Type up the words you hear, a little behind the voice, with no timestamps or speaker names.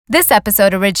This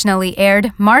episode originally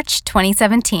aired March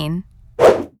 2017.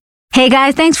 Hey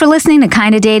guys, thanks for listening to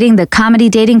Kinda Dating, the comedy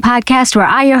dating podcast where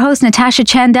I, your host, Natasha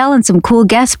Chandel, and some cool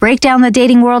guests break down the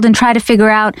dating world and try to figure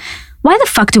out why the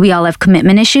fuck do we all have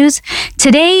commitment issues?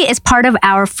 Today is part of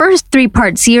our first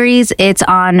 3-part series. It's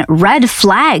on red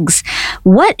flags.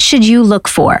 What should you look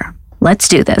for? Let's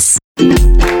do this.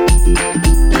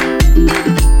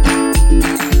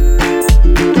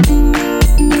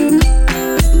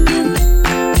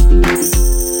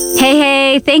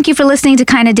 Hey, thank you for listening to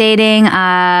Kinda Dating.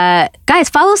 Guys,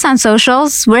 follow us on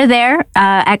socials. We're there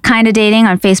at Kinda Dating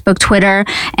on Facebook, Twitter,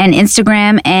 and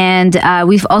Instagram. And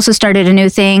we've also started a new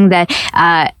thing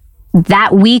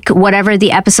that week, whatever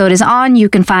the episode is on, you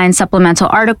can find supplemental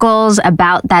articles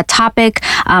about that topic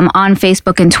on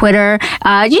Facebook and Twitter,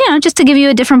 just to give you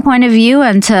a different point of view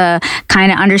and to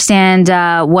kind of understand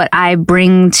what I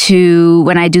bring to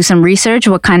when I do some research,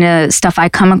 what kind of stuff I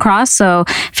come across. So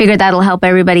figured that'll help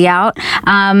everybody out.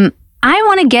 I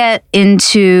want to get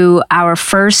into our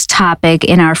first topic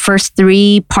in our first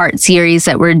 3-part series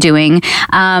that we're doing.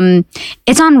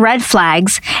 It's on red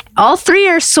flags. All 3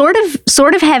 are sort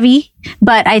of heavy,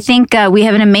 but I think we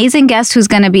have an amazing guest who's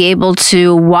going to be able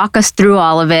to walk us through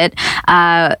all of it.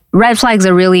 Red flags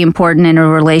are really important in a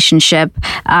relationship.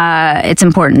 It's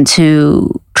important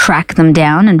to track them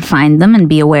down and find them and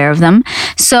be aware of them.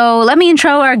 So let me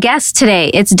intro our guest today.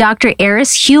 It's Dr.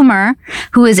 Eris Huemer,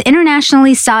 who is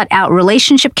internationally sought out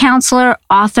relationship counselor,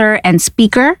 author, and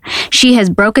speaker. She has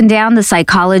broken down the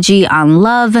psychology on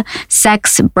love,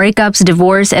 sex, breakups,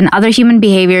 divorce, and other human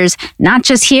behaviors, not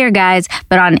just here, guys,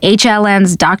 but on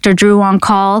HLN's Dr. Drew on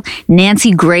Call,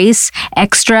 Nancy Grace,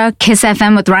 Extra, Kiss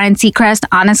FM with Ryan Seacrest.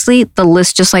 Honestly, the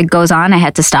list just goes on. I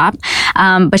had to stop.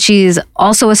 But she's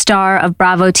also a star of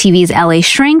Bravo TV's LA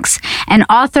Shrinks and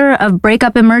author of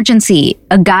Breakup Emergency,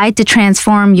 a guide to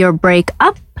transform your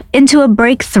breakup into a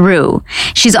breakthrough.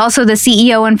 She's also the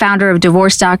CEO and founder of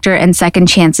Divorce Doctor and Second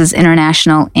Chances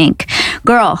International, Inc.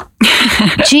 Girl,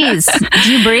 geez,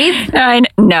 do you breathe?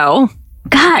 No.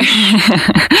 God.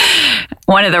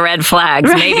 One of the red flags,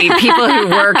 right? Maybe people who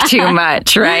work too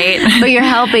much, right? But you're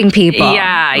helping people.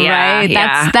 Yeah. Right?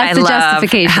 That's I the love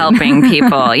justification. Helping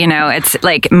people. It's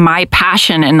like my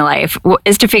passion in life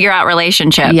is to figure out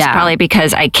relationships. Yeah. Probably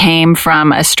because I came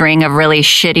from a string of really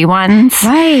shitty ones.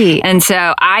 Right. And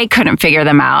so I couldn't figure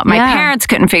them out. My parents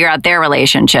couldn't figure out their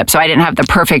relationship. So I didn't have the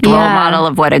perfect role model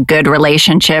of what a good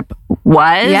relationship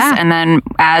was. Yeah. And then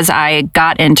as I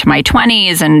got into my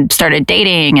 20s and started dating,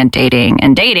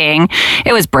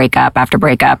 it was breakup after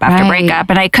breakup after breakup.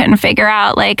 And I couldn't figure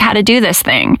out how to do this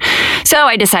thing. So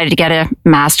I decided to get a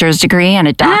master's degree and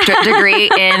a doctorate degree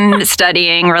in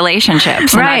studying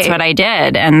relationships. And that's what I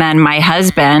did. And then my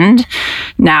husband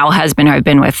who I've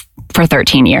been with for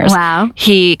 13 years. Wow.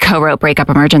 He co-wrote Breakup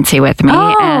Emergency with me.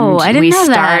 Oh, and I didn't we know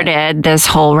that. started this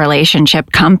whole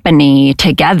relationship company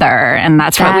together. And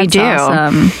that's what we do.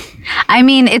 Awesome. I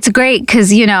mean, it's great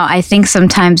because, I think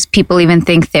sometimes people even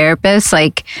think therapists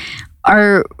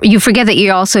you forget that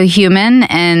you're also human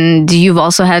and you've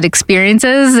also had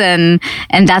experiences and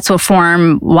that's what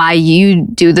form why you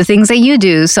do the things that you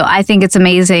do. So I think it's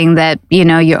amazing that,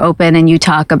 you're open and you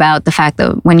talk about the fact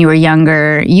that when you were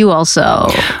younger, you also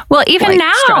even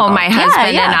now, struggled. my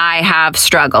husband and I have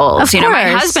struggles. Of course. My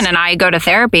husband and I go to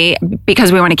therapy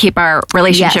because we want to keep our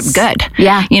relationship good.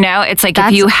 Yeah. It's like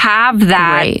if you have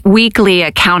that weekly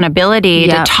accountability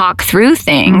to talk through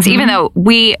things, even though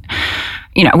we're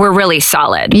really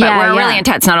solid, but we're really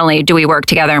intense. Not only do we work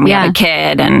together and we have a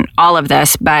kid and all of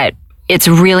this, but it's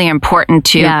really important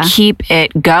to keep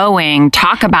it going,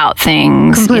 talk about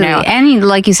things. Completely. And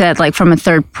like you said, from a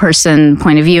third person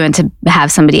point of view and to have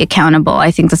somebody accountable,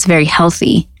 I think that's very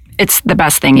healthy. It's the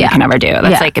best thing you can ever do.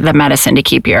 That's like the medicine to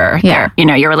keep your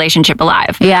relationship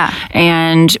alive. Yeah.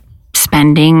 And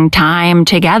spending time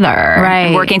together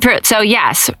and working through it. So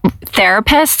yes,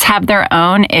 therapists have their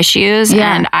own issues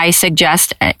and I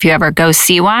suggest if you ever go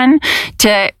see one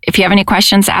if you have any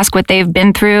questions, ask what they've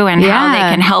been through and how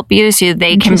they can help you so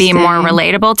they can be more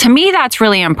relatable. To me, that's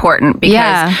really important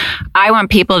because I want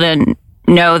people to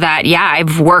know that,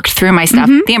 I've worked through my stuff.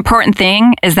 The important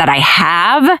thing is that I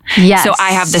have. Yes. So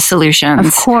I have the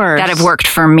solutions that have worked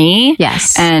for me.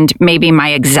 Yes. And maybe my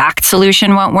exact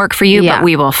solution won't work for you, but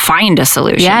we will find a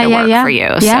solution to work for you.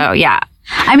 So,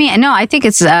 I mean, no, I think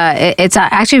it's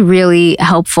actually really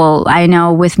helpful. I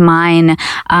know with mine,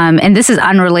 and this is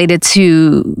unrelated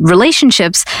to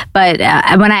relationships, but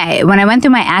when I went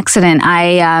through my accident,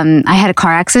 I had a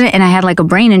car accident and I had like a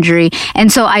brain injury,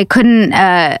 and so I couldn't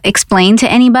explain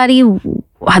to anybody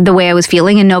the way I was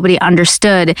feeling, and nobody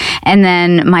understood. And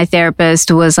then my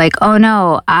therapist was like, oh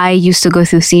no, I used to go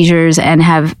through seizures and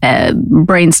have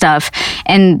brain stuff.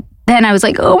 And then I was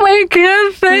like, oh my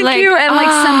God, thank you.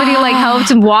 And somebody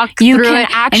helped walk through it. You can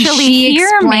actually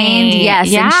hear me. Yes.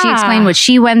 Yeah. And she explained what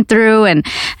she went through. And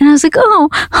I was like, oh,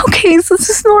 okay, so this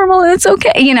is normal. It's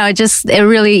okay. It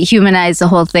really humanized the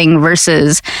whole thing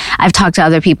versus I've talked to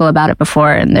other people about it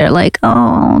before and they're like,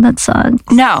 oh, that sucks.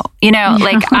 No,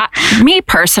 me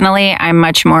personally, I'm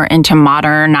much more into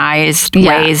modernized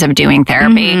ways of doing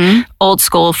therapy. Mm-hmm. Old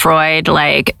school Freud,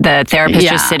 the therapist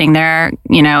just sitting there,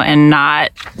 and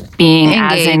not being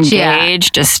as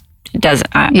engaged, just doesn't,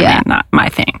 I mean, not my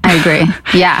thing. I agree.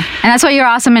 Yeah. And that's why you're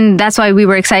awesome. And that's why we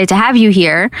were excited to have you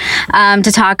here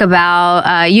to talk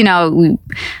about,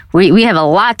 we have a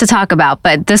lot to talk about,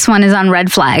 but this one is on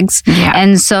red flags. Yeah.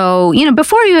 And so,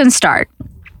 before you even start,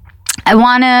 I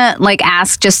want to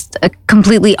ask just a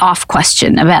completely off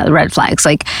question about red flags.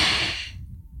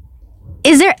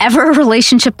 Is there ever a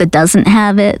relationship that doesn't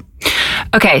have it?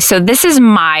 Okay, so this is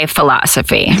my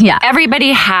philosophy. Yeah.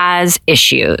 Everybody has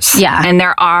issues. Yeah. And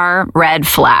there are red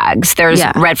flags. There's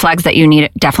red flags that you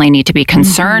definitely need to be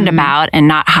concerned about and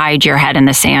not hide your head in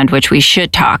the sand, which we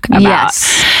should talk about.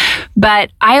 Yes. But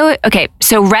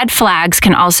so red flags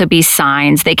can also be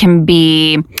signs. They can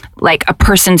be like a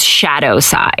person's shadow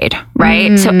side,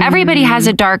 right? So everybody has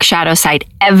a dark shadow side.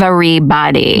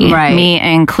 Everybody, right. Me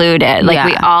included. We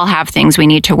all have things we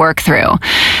need to work through.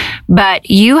 But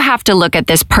you have to look at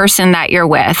this person that you're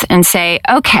with and say,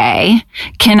 okay,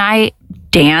 can I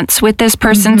dance with this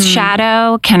person's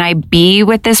shadow? Can I be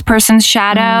with this person's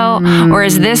shadow? Or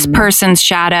is this person's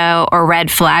shadow or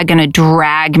red flag going to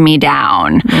drag me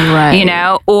down?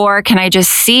 Right. Or can I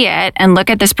just see it and look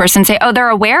at this person and say, oh, they're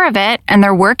aware of it and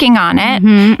they're working on it,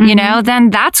 then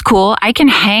that's cool. I can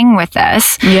hang with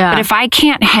this. Yeah. But if I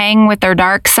can't hang with their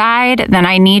dark side, then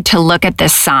I need to look at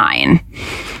this sign.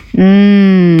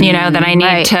 Then I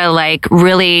need to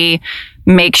really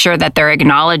make sure that they're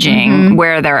acknowledging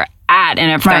where they're at.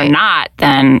 And if they're not,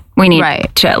 then we need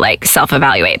to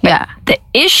self-evaluate. But the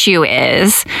issue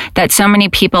is that so many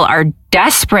people are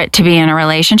desperate to be in a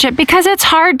relationship because it's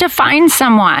hard to find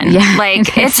someone. Yeah.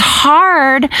 It's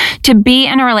hard to be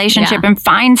in a relationship and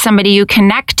find somebody you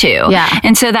connect to. Yeah.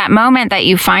 And so that moment that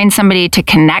you find somebody to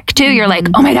connect to, you're like,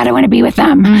 oh my God, I want to be with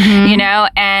them.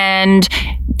 And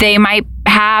they might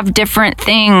have different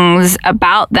things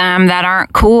about them that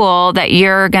aren't cool that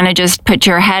you're going to just put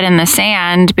your head in the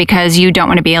sand because you don't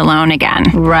want to be alone again.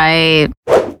 Right.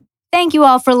 Thank you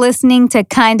all for listening to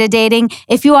Kinda Dating.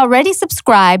 If you already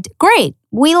subscribed, great.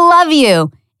 We love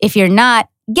you. If you're not,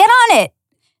 get on it.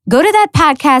 Go to that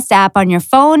podcast app on your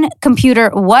phone, computer,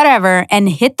 whatever, and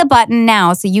hit the button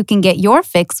now so you can get your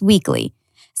fix weekly.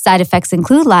 Side effects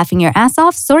include laughing your ass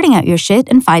off, sorting out your shit,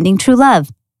 and finding true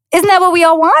love. Isn't that what we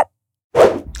all want?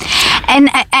 And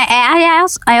I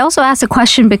also asked a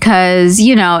question because,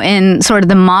 in sort of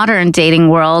the modern dating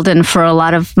world and for a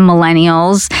lot of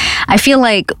millennials, I feel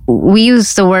like we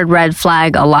use the word red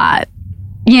flag a lot.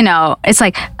 It's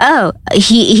like, oh,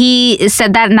 he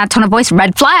said that in that tone of voice,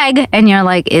 red flag. And you're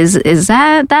like, is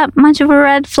that much of a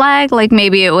red flag?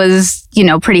 Maybe it was,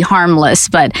 pretty harmless,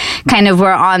 but kind of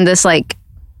we're on this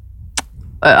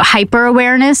hyper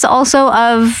awareness also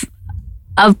of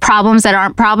problems that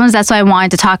aren't problems. That's why I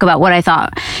wanted to talk about what I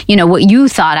thought, what you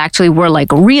thought actually were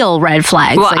real red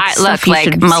flags. Well,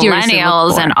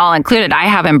 millennials and all included, I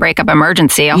have in Breakup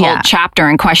Emergency a whole chapter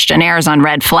and questionnaires on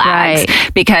red flags.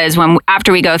 Right. Because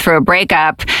after we go through a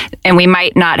breakup and we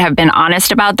might not have been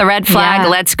honest about the red flag,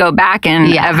 let's go back and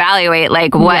evaluate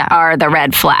what are the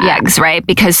red flags, right?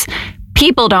 Because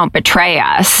people don't betray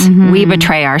us. We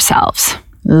betray ourselves.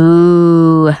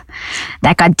 Ooh,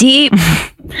 that got deep.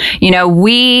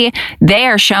 They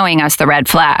are showing us the red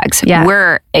flags. Yeah.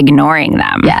 We're ignoring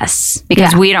them. Yes.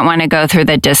 Because we don't want to go through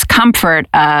the discomfort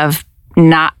of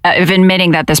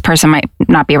admitting that this person might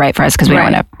not be right for us because we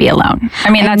don't want to be alone. I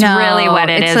mean, that's really what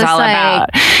it is all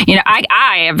about.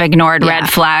 I have ignored red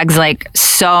flags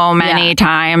so many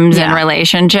times in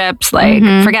relationships.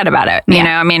 Forget about it.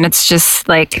 I mean, it's just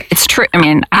it's true. I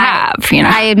mean,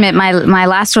 I admit my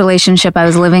last relationship, I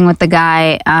was living with the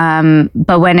guy,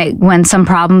 but when some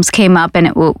problems came up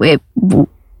and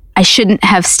I shouldn't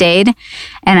have stayed,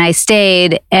 and I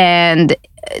stayed, and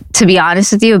to be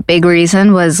honest with you, a big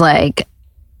reason was I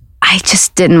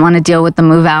just didn't want to deal with the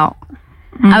move out.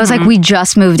 I was like, we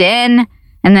just moved in.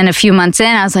 And then a few months in,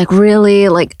 I was like, really?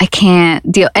 Like, I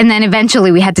can't deal. And then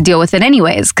eventually we had to deal with it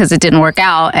anyways because it didn't work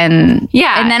out. And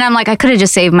and then I'm like, I could have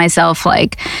just saved myself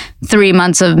like 3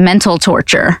 months of mental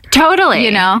torture. Totally.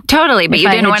 You know? Totally. But you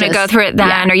didn't want to go through it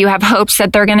then, or you have hopes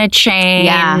that they're going to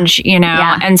change, you know?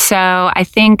 Yeah. And so I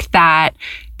think that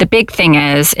the big thing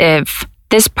is if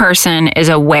this person is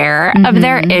aware of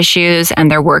their issues and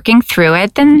they're working through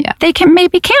it, then they can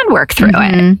work through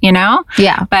it, you know?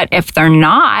 Yeah. But if they're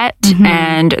not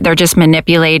and they're just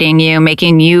manipulating you,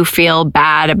 making you feel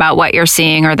bad about what you're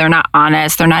seeing, or they're not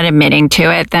honest, they're not admitting to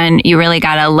it, then you really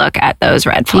got to look at those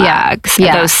red flags,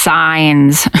 those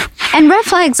signs. And red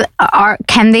flags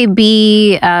can they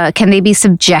be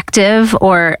subjective,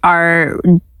 or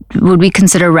would we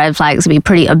consider red flags to be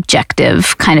pretty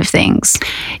objective kind of things?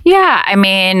 Yeah. I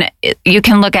mean, you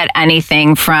can look at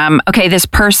anything from, okay, this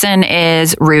person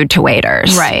is rude to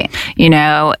waiters. Right. You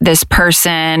know, this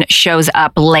person shows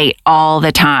up late all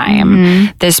the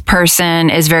time. This person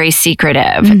is very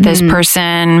secretive. This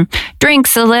person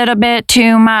drinks a little bit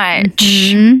too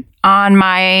much on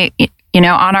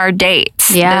our dates.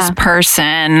 This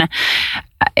person,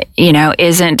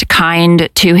 isn't kind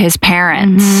to his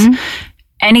parents.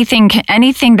 Anything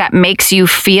that makes you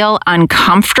feel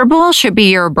uncomfortable should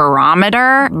be your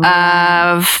barometer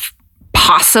of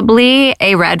possibly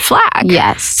a red flag.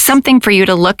 Yes. Something for you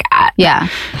to look at. Yeah.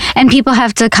 And people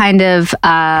have to kind of,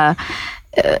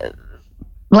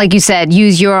 like you said,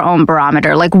 use your own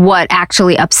barometer. Like what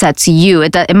actually upsets you.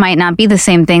 It might not be the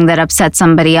same thing that upsets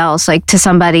somebody else. Like to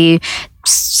somebody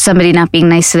not being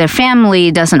nice to their family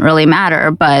doesn't really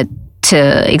matter, but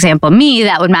to example me,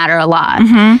 that would matter a lot.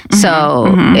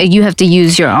 You have to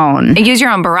use your own. Use your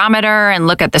own barometer and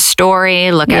look at the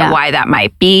story, look at why that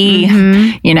might be.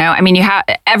 You know, I mean,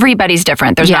 everybody's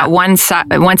different. There's not one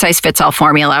size fits all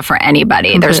formula for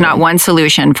anybody. Completely. There's not one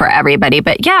solution for everybody.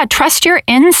 But trust your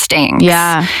instincts.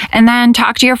 Yeah. And then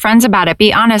talk to your friends about it.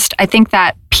 Be honest. I think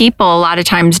that people a lot of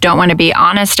times don't want to be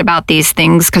honest about these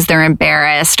things because they're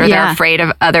embarrassed or they're afraid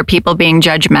of other people being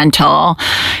judgmental,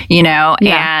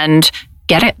 and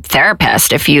get a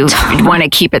therapist if you want to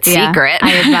keep it secret.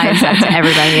 I advise that to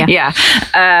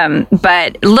everybody.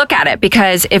 But look at it,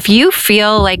 because if you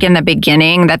feel like in the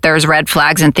beginning that there's red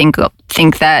flags and think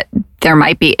that there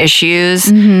might be issues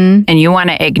and you want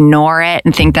to ignore it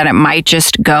and think that it might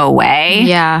just go away,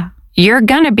 you're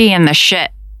going to be in the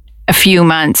shit a few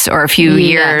months or a few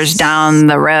years down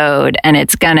the road, and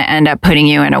it's going to end up putting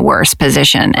you in a worse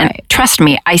position. And trust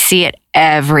me, I see it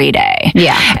every day.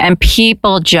 Yeah. And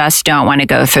people just don't want to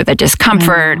go through the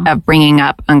discomfort of bringing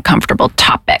up uncomfortable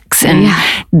topics. And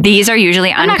these are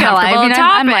usually uncomfortable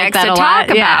topics like to talk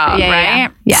about,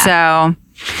 right? Yeah.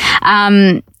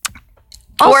 So...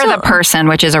 or the person,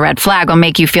 which is a red flag, will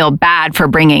make you feel bad for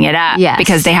bringing it up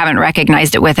because they haven't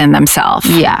recognized it within themselves.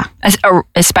 Yeah.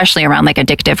 Especially around like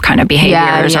addictive kind of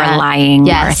behaviors or lying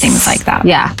or things like that.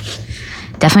 Yeah.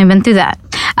 Definitely been through that.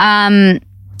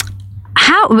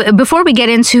 Before we get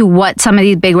into what some of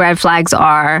these big red flags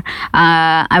are,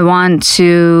 I want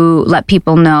to let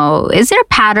people know, is there a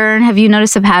pattern? Have you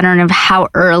noticed a pattern of how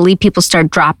early people start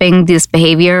dropping this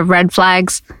behavior of red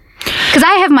flags? Because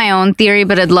I have my own theory,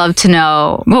 but I'd love to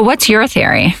know. Well, what's your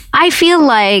theory? I feel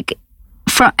like,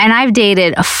 and I've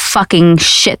dated a fucking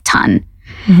shit ton.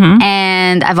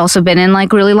 And I've also been in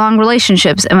like really long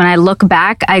relationships. And when I look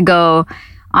back, I go,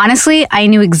 honestly, I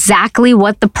knew exactly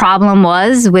what the problem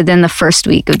was within the first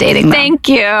week of dating them. Thank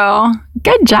you.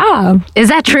 Good job. Is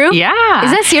that true? Yeah.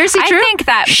 Is that seriously true? I think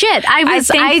that. Shit. I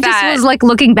just was like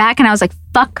looking back and I was like,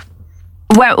 fuck.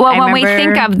 Well, when we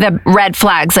think of the red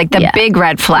flags, like the big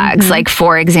red flags, like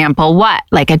for example, what?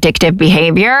 Like addictive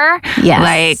behavior? Yes.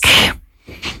 Like...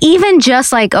 Even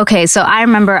just like, okay, so I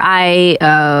remember I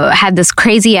had this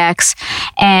crazy ex,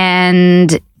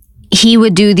 and he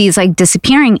would do these like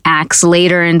disappearing acts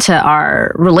later into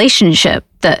our relationship.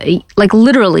 Like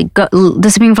literally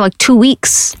disappearing for like 2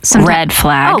 weeks. Red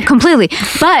flag. Oh, completely.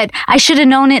 But I should have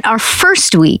known it our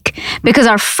first week, because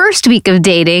our first week of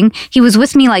dating, he was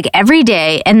with me like every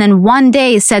day. And then one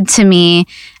day said to me,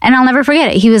 and I'll never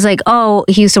forget it. He was like,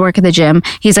 he used to work at the gym.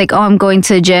 He's like, I'm going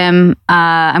to the gym.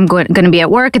 I'm going to be at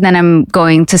work, and then I'm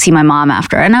going to see my mom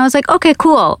after. And I was like, okay,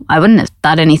 cool. I wouldn't have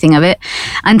thought anything of it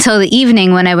until the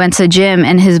evening when I went to the gym,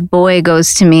 and his boy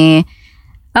goes to me,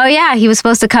 oh yeah, he was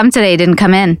supposed to come today, didn't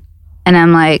come in. And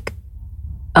I'm like,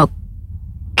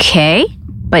 okay,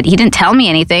 but he didn't tell me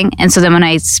anything. And so then when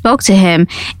I spoke to him,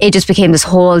 it just became this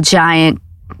whole giant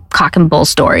cock and bull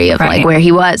story of like where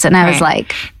he was. And I was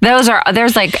like,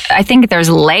 there's like, I think there's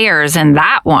layers in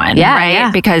that one, right?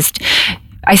 Yeah. Because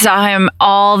I saw him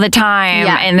all the time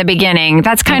in the beginning.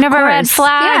 That's kind of a red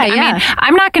flag. I mean,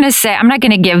 I'm not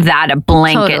going to give that a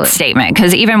blanket statement,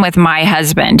 because even with my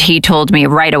husband, he told me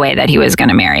right away that he was going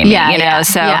to marry me,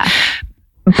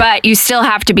 but you still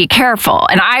have to be careful.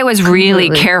 And I was really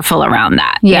careful around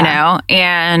that,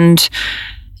 and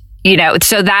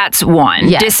so that's one.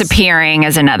 Disappearing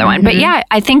is another one. But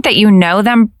I think that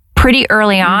them pretty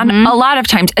early on, a lot of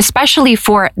times, especially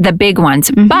for the big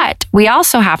ones. But we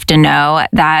also have to know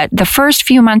that the first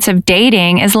few months of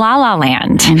dating is la la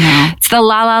land. It's the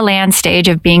la la land stage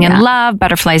of being in love,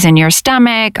 butterflies in your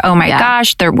stomach. Oh my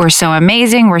gosh, we're so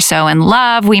amazing. We're so in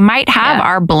love. We might have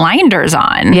our blinders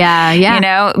on.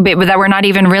 That we're not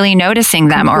even really noticing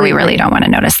them, or we really don't want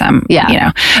to notice them.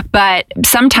 But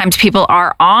sometimes people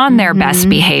are on their best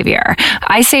behavior.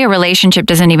 I say a relationship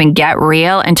doesn't even get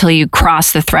real until you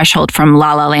cross the threshold from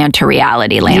la la land to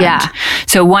reality land.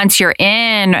 So once you're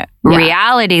in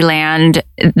reality land,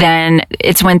 then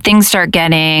it's when things start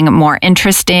getting more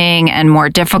interesting and more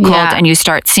difficult, and you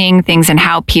start seeing things and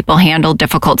how people handle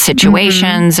difficult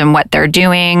situations and what they're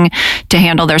doing to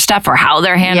handle their stuff, or how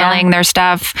they're handling their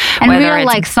stuff. And real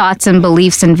like thoughts and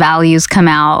beliefs and values come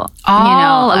out,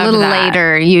 a little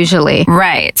later usually.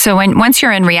 Right. So once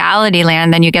you're in reality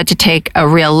land, then you get to take a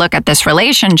real look at this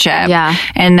relationship.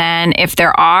 And then if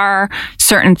there are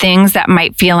certain things that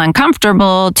might feel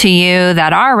uncomfortable to you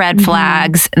that are red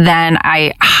flags, then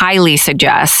I highly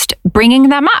suggest bringing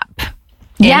them up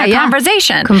in a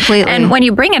conversation. Completely. And when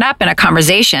you bring it up in a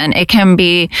conversation, it can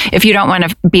be, if you don't want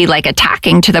to be like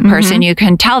attacking to the person, you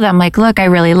can tell them like, look, I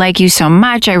really like you so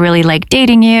much. I really like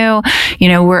dating you.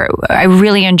 I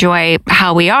really enjoy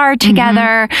how we are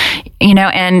together,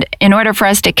 and in order for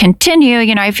us to continue,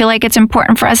 I feel like it's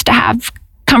important for us to have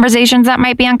conversations that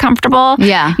might be uncomfortable.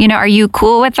 Are you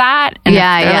cool with that? And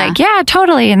they're like, yeah,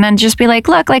 totally. And then just be like,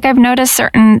 look, like I've noticed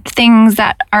certain things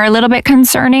that are a little bit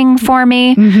concerning for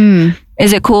me.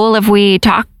 Is it cool if we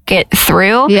talk it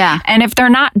through? And if they're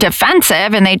not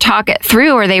defensive and they talk it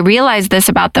through, or they realize this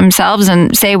about themselves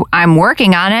and say, I'm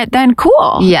working on it, then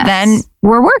cool. Then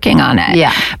we're working on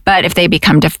it. But if they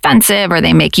become defensive, or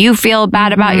they make you feel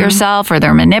bad about yourself, or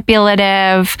they're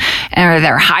manipulative, or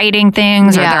they're hiding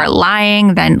things, or they're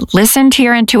lying, then listen to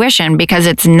your intuition, because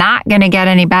it's not going to get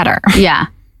any better.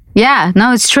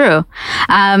 No, it's true.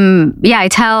 I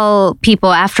tell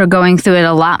people after going through it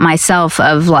a lot myself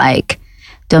of like,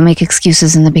 don't make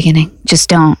excuses in the beginning. Just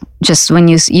don't. Just when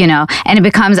and it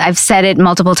becomes, I've said it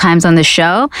multiple times on the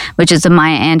show, which is a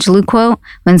Maya Angelou quote,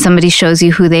 when somebody shows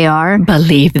you who they are,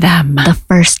 believe them the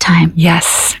first time.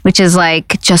 Yes. Which is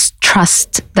like, just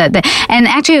trust that. And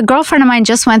actually a girlfriend of mine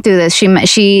just went through this.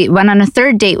 She went on a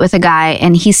third date with a guy,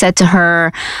 and he said to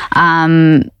her,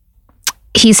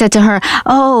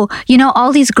 oh,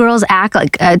 all these girls act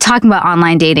like, talking about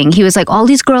online dating, he was like, all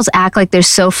these girls act like they're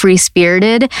so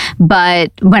free-spirited,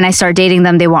 but when I start dating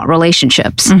them, they want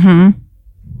relationships. And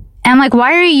I'm like,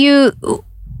 why are you...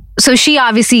 So she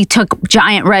obviously took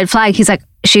giant red flag.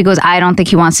 She goes, I don't think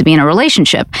he wants to be in a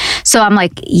relationship. So I'm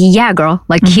like, yeah, girl.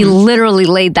 Like, he literally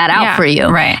laid that out for you.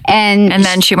 Right. And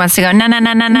then she wants to go, no,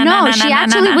 she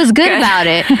actually was good about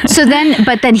it. So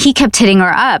but then he kept hitting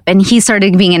her up, and he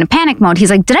started being in a panic mode. He's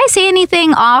like, did I say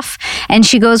anything off? And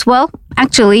she goes, well,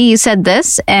 actually, you said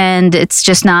this, and it's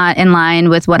just not in line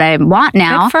with what I want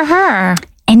now. Good for her.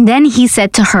 And then he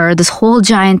said to her this whole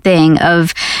giant thing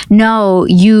of, no,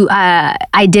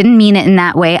 I didn't mean it in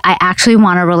that way. I actually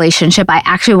want a relationship. I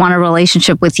actually want a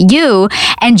relationship with you.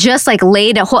 And just like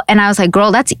laid a whole, and I was like,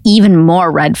 girl, that's even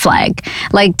more red flag.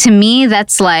 Like, to me,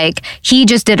 that's like, he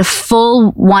just did a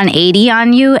full 180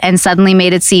 on you and suddenly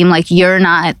made it seem like you're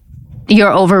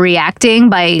overreacting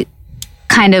by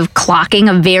kind of clocking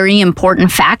a very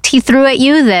important fact he threw at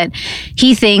you, that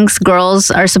he thinks girls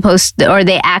are supposed to, or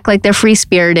they act like they're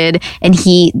free-spirited, and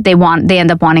they end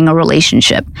up wanting a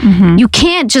relationship. You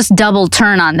can't just double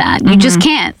turn on that. You just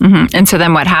can't. And so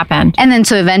then what happened? And then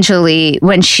so eventually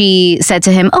when she said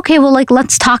to him, okay, well, like,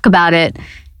 let's talk about it,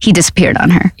 he disappeared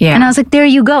on her. And I was like, there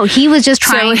you go. He was just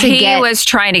trying he was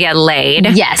trying to get laid.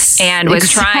 Yes. And was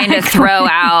trying to throw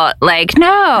out like, no,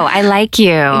 I like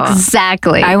you.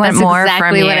 Exactly. I want more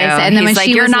exactly from what you. I said. And then He's when like,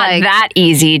 she you're was not like, that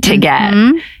easy to get.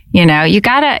 You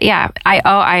gotta,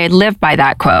 I live by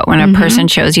that quote. When a person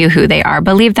shows you who they are,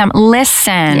 believe them.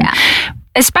 Listen.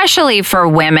 especially for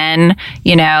women,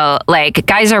 you know, like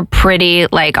guys are pretty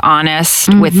like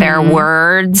honest with their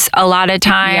words a lot of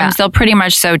times. Yeah. They'll pretty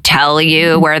much so tell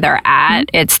you where they're at.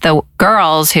 It's the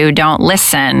girls who don't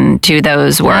listen to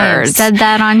those words. I've said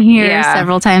that on here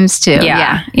several times too.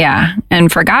 Yeah.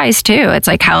 And for guys too, it's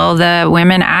like how the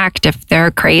women act if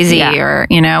they're crazy or,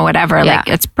 you know, whatever. Yeah. Like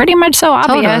it's pretty much so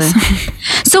obvious. Totally.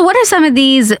 So what are some of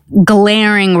these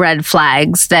glaring red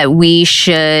flags that we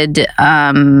should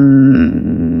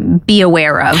be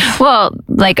aware of? Well,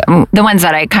 like the ones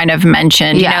that I kind of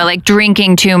mentioned, you know, like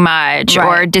drinking too much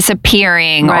or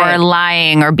disappearing or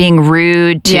lying or being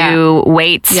rude to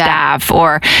wait staff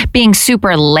or being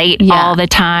super late all the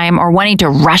time or wanting to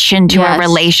rush into a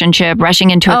relationship, rushing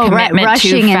into a commitment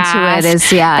rushing too fast. Into it is,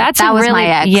 that was really,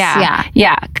 my ex.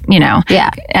 You know.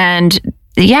 Yeah. And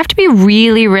you have to be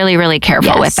really, really, really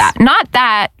careful with that. Not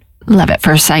that love at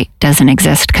first sight doesn't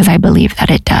exist, because I believe that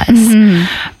it does.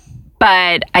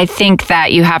 But I think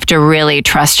that you have to really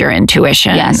trust your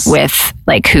intuition with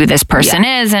like who this person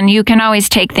is. And you can always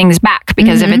take things back,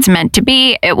 because if it's meant to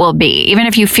be, it will be. Even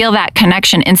if you feel that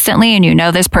connection instantly and you know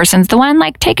this person's the one,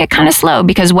 like take it kind of slow,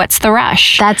 because what's the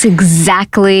rush? That's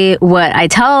exactly what I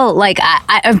tell like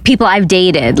people I've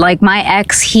dated. Like my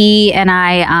ex, he and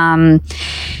I,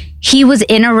 he was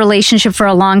in a relationship for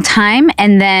a long time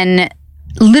and then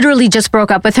literally just broke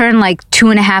up with her, and like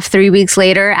 2.5, 3 weeks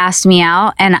later asked me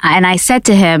out. And I said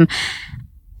to him,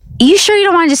 you sure you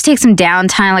don't want to just take some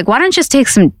downtime? Like, why don't you just take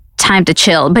some time to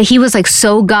chill? But he was like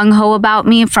so gung-ho about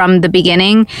me from the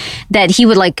beginning that he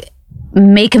would like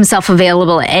make himself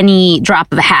available at any drop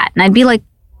of a hat. And I'd be like,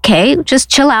 okay, just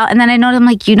chill out. And then I know I'm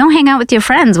like, you don't hang out with your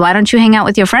friends. Why don't you hang out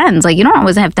with your friends? Like, you don't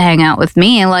always have to hang out with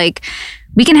me. Like,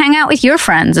 we can hang out with your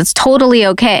friends. It's totally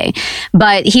okay.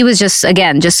 But he was just,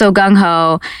 again, just so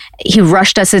gung-ho. He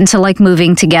rushed us into like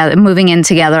moving in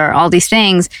together, all these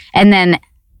things. And then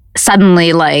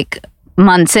suddenly, like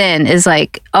months in, is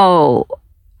like, oh,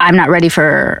 I'm not ready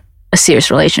for a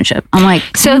serious relationship. I'm like,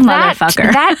 so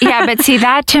motherfucker. But see,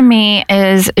 that to me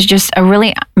is just a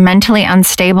really mentally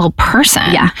unstable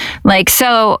person. Yeah. Like,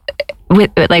 so...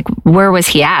 like, where was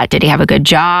he at? Did he have a good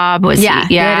job? He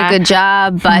had a good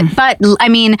job. But I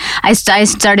mean, I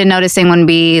started noticing when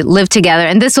we lived together,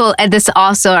 and this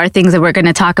also are things that we're going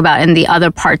to talk about in the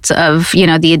other parts of, you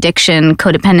know, the addiction,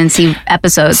 codependency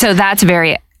episodes. So that's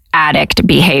very addict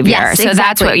behavior. Yes, so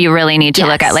that's what you really need to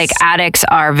look at. Like addicts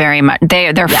are very much,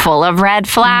 they're full of red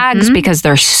flags because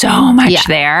there's so much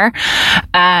there.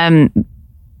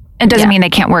 It doesn't mean they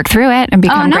can't work through it and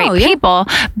become great people,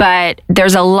 but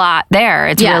there's a lot there.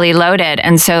 It's really loaded.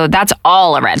 And so that's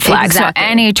all a red flag. Exactly. So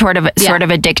any sort of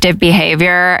addictive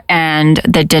behavior and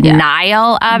the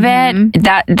denial of it,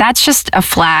 that's just a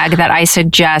flag that I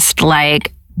suggest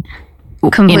like,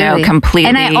 completely.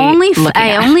 And I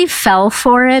only fell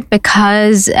for it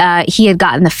because he had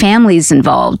gotten the families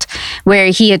involved,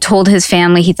 where he had told his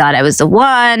family he thought I was the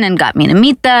one and got me to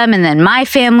meet them. And then my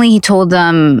family, he told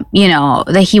them, you know,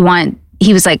 that he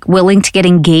was like willing to get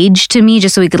engaged to me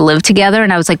just so we could live together.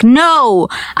 And I was like, no.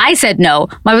 I said no.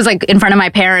 I was like in front of my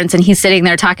parents, and he's sitting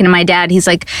there talking to my dad. He's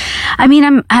like, I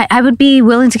mean, I would be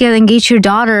willing to get engaged to your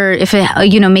daughter if it,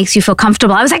 you know, makes you feel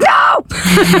comfortable. I was like, no.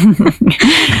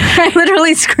 I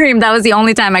literally screamed. That was the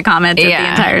only time I commented the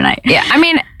entire night. Yeah. I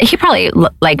mean, he probably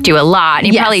liked you a lot.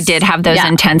 He probably did have those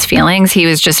intense feelings. He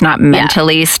was just not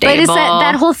mentally stable. But it's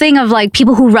that whole thing of like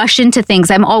people who rush into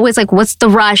things. I'm always like, what's the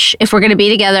rush? If we're going to be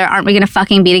together, aren't we going to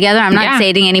fucking be together? I'm not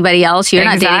dating anybody else. You're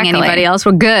not dating anybody else.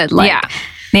 We're good. Like,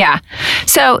 yeah.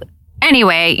 So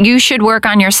anyway, you should work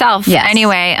on yourself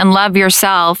anyway and love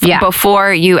yourself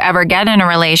before you ever get in a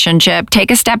relationship.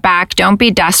 Take a step back. Don't be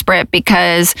desperate,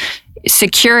 because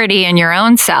security in your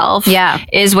own self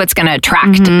is what's going to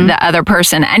attract the other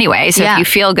person anyway. So if you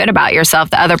feel good about yourself,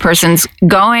 the other person's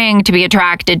going to be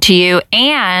attracted to you,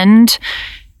 and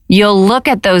you'll look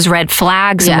at those red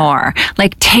flags more.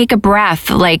 Like, take a breath.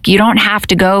 Like, you don't have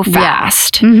to go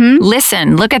fast.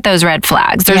 Listen, look at those red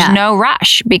flags. There's no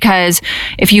rush, because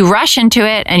if you rush into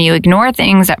it and you ignore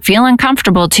things that feel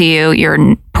uncomfortable to you,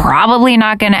 you're probably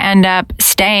not going to end up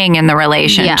staying in the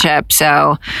relationship.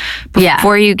 So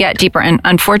before you get deeper, and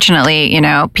unfortunately, you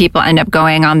know, people end up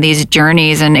going on these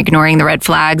journeys and ignoring the red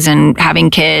flags and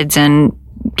having kids and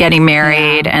getting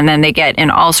married, and then they get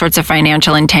in all sorts of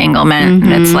financial entanglement,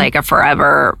 and it's like a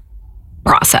forever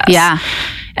process. Yeah.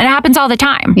 And it happens all the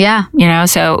time. Yeah. You know,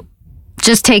 so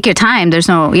just take your time. There's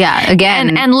no,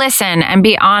 again. And listen and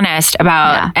be honest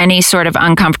about any sort of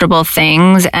uncomfortable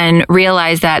things and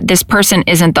realize that this person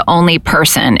isn't the only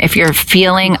person. If you're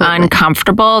feeling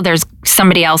uncomfortable, there's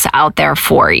somebody else out there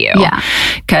for you. Yeah.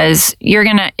 Because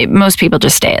most people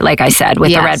just stay, like I said,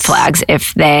 with the red flags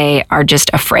if they are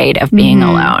just afraid of being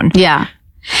alone. Yeah.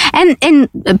 And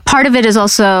part of it is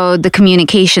also the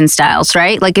communication styles,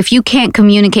 right? Like if you can't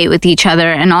communicate with each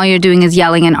other and all you're doing is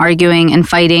yelling and arguing and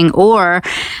fighting, or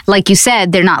like you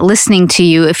said, they're not listening to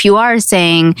you. If you are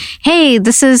saying, hey,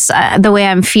 this is the way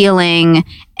I'm feeling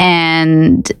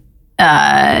and,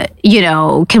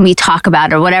 can we talk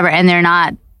about it or whatever, and they're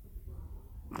not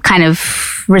kind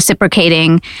of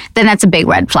reciprocating, then that's a big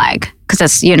red flag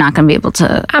because you're not going to be able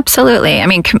to. Absolutely. I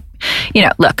mean,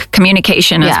 look,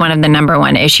 communication is one of the number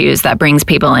one issues that brings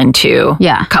people into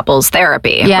couples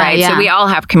therapy, right? Yeah. So we all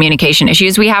have communication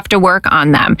issues. We have to work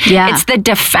on them. Yeah. It's the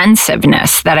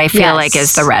defensive-ness that I feel like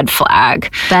is the red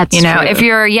flag. That's true. If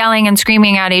you're yelling and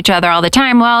screaming at each other all the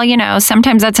time, well,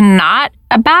 sometimes that's not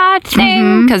a bad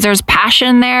thing because there's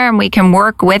passion there and we can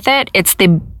work with it.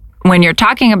 When you're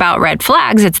talking about red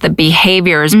flags, it's the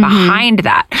behaviors behind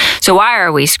that. So why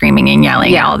are we screaming and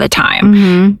yelling all the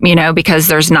time? Because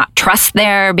there's not trust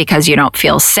there, because you don't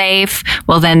feel safe.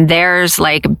 Well, then there's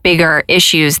like bigger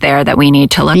issues there that we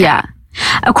need to look at.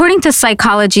 According to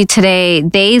Psychology Today,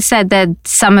 they said that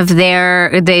some of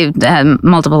they had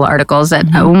multiple articles that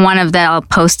one of that I'll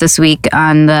post this week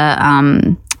on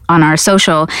the on our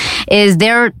social is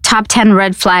their top 10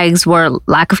 red flags were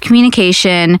lack of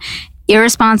communication,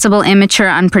 irresponsible, immature,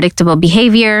 unpredictable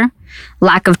behavior,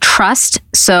 lack of trust.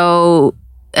 So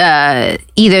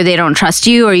either they don't trust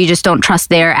you or you just don't trust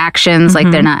their actions, like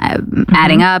they're not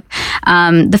adding up.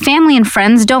 The family and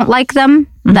friends don't like them.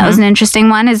 That was an interesting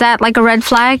one. Is that like a red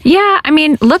flag? Yeah, I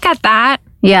mean, look at that.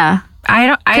 Yeah. I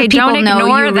don't ignore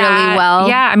know you that. Really well.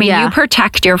 Yeah, I mean, you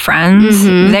protect your friends.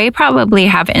 They probably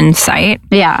have insight.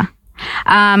 Yeah.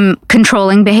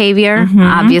 Controlling behavior.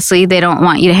 Obviously, they don't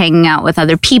want you hanging out with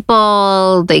other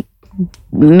people. They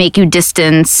make you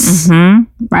distance,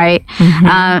 right?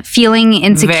 Feeling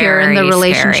insecure in the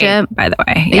relationship. Scary, by the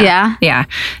way. Yeah.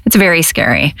 It's very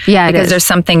scary. Yeah, because there's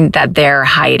something that they're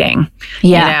hiding.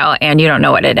 Yeah. And you don't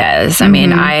know what it is. I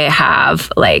mean, I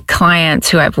have like clients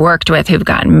who I've worked with who've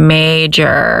gotten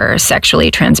major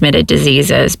sexually transmitted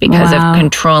diseases because of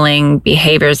controlling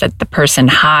behaviors that the person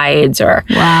hides, or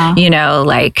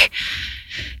like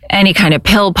any kind of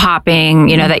pill popping,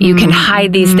 that you can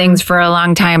hide these things for a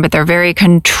long time, but they're very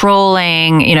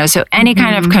controlling, so any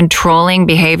kind of controlling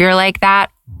behavior like that,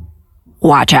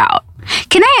 watch out.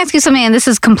 Can I ask you something? And this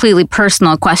is a completely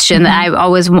personal question that I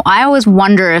always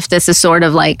wonder if this is sort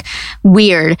of like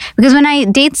weird, because when I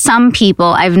date some people,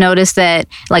 I've noticed that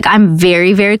like I'm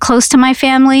very, very close to my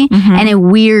family and it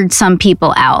weirds some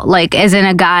people out. Like as in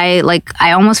a guy, like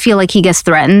I almost feel like he gets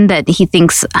threatened that he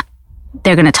thinks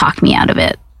they're going to talk me out of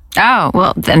it. Oh,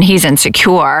 well, then he's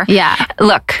insecure. Yeah.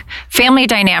 Look, family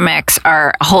dynamics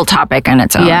are a whole topic on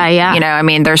its own. Yeah. I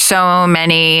mean, there's so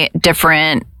many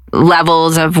different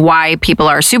levels of why people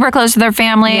are super close to their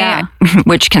family,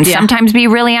 which can sometimes be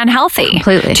really unhealthy.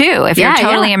 Completely. Too. If you're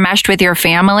totally enmeshed with your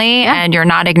family and you're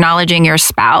not acknowledging your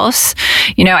spouse,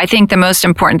 I think the most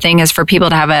important thing is for people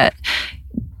to have a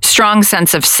strong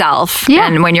sense of self. Yeah.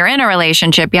 And when you're in a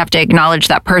relationship, you have to acknowledge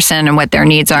that person and what their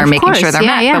needs are, making sure they're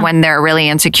met. But when they're really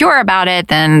insecure about it,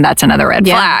 then that's another red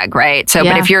flag, right? So,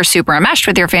 but if you're super enmeshed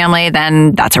with your family,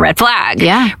 then that's a red flag,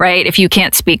 right? If you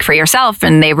can't speak for yourself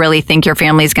and they really think your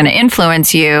family's going to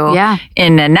influence you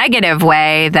in a negative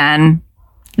way, then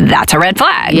that's a red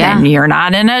flag. Then you're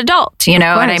not an adult. You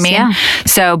know what I mean? Yeah.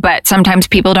 So, but sometimes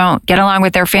people don't get along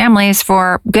with their families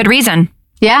for good reason.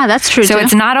 Yeah, that's true. So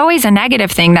it's not always a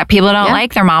negative thing that people don't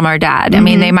like their mom or dad. I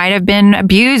mean, they might have been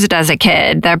abused as a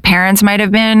kid. Their parents might have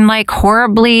been like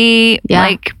horribly,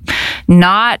 like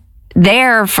not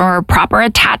there for proper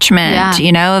attachment.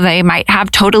 They might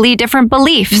have totally different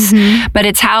beliefs, but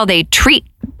it's how they treat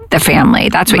the family.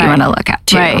 That's what you want to look at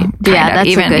too. Right. That's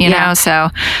even, good, so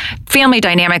family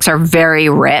dynamics are very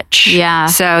rich. Yeah.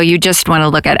 So you just want to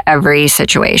look at every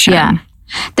situation. Yeah.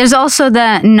 There's also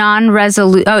the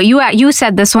non-resolute. Oh, you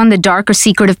said this one, the dark or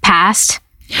secretive past.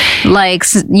 Like,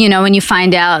 when you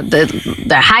find out that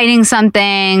they're hiding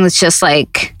something, it's just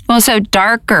like. Well, so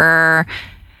darker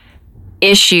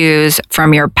issues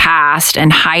from your past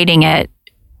and hiding it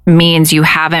means you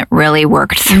haven't really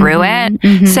worked through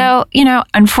it. So,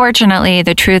 unfortunately,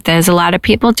 the truth is a lot of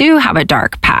people do have a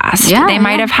dark past. They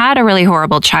might have had a really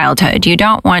horrible childhood. You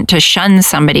don't want to shun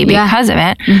somebody because of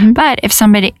it. But if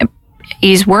somebody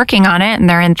he's working on it and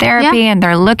they're in therapy and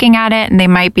they're looking at it and they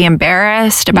might be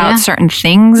embarrassed about certain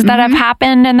things that have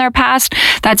happened in their past,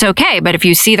 that's okay. But if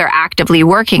you see they're actively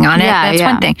working on it, that's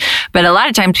one thing. But a lot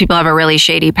of times people have a really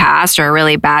shady past or a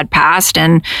really bad past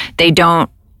and they don't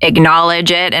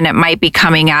acknowledge it, and it might be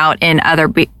coming out in other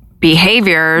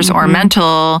behaviors or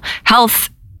mental health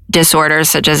disorders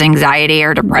such as anxiety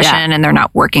or depression, and they're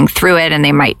not working through it, and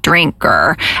they might drink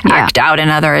or act out in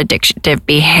other addictive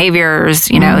behaviors,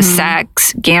 you know,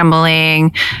 sex,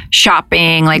 gambling,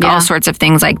 shopping, like all sorts of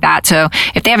things like that. So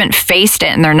if they haven't faced it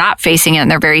and they're not facing it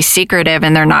and they're very secretive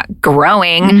and they're not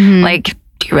growing, like,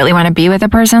 do you really want to be with a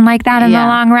person like that in the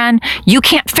long run? You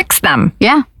can't fix them.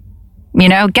 Yeah. You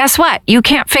know, guess what? You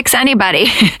can't fix anybody.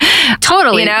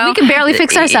 Totally. You know? We can barely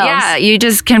fix ourselves. Yeah, you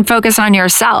just can focus on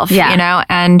yourself, you know?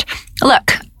 And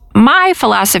look, my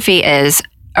philosophy is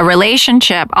all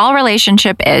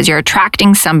relationship is you're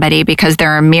attracting somebody because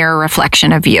they're a mirror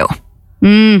reflection of you.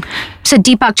 So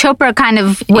Deepak Chopra kind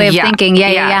of way of thinking.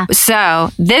 Yeah.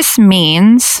 So this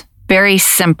means very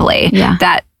simply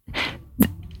that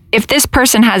if this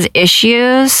person has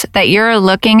issues that you're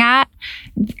looking at,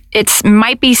 it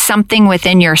might be something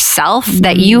within yourself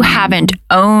that you haven't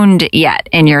owned yet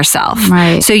in yourself.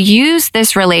 Right. So use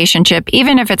this relationship,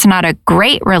 even if it's not a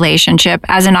great relationship,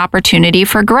 as an opportunity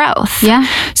for growth. Yeah.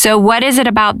 So what is it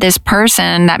about this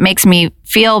person that makes me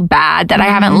feel bad that I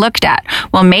haven't looked at?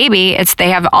 Well, maybe it's they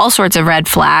have all sorts of red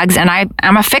flags and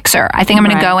I'm a fixer. I think I'm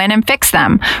going to go in and fix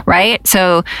them, right?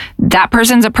 So that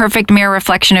person's a perfect mirror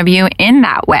reflection of you in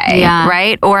that way,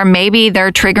 right? Or maybe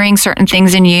they're triggering certain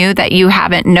things in you that you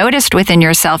haven't noticed within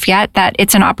yourself yet, that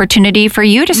it's an opportunity for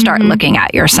you to start looking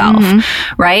at yourself,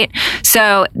 right?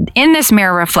 So in this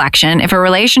mirror reflection, if a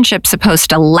relationship's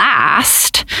supposed to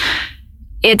last,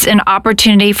 it's an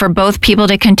opportunity for both people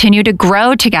to continue to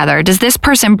grow together. Does this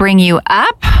person bring you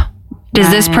up?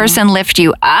 Does this person lift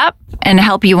you up and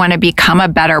help you want to become a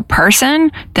better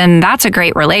person? Then that's a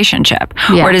great relationship.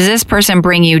 Or does this person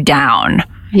bring you down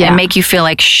and make you feel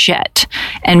like shit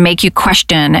and make you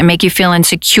question and make you feel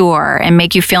insecure and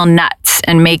make you feel nuts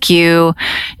and make you,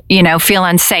 you know, feel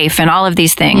unsafe and all of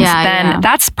these things? Then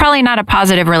that's probably not a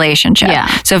positive relationship.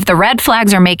 So if the red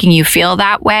flags are making you feel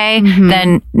that way,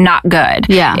 then not good.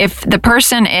 If the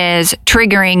person is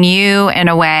triggering you in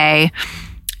a way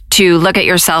to look at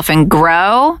yourself and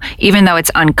grow, even though it's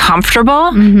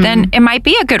uncomfortable, then it might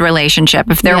be a good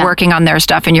relationship if they're working on their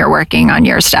stuff and you're working on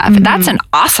your stuff. That's an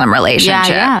awesome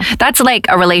relationship. That's like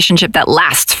a relationship that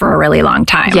lasts for a really long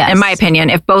time, in my opinion,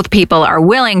 if both people are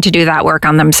willing to do that work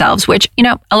on themselves, which, you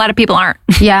know, a lot of people aren't.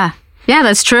 Yeah,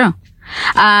 that's true.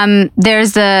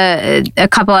 There's a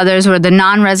couple others where the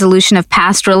non-resolution of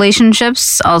past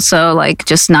relationships, also like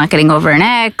just not getting over an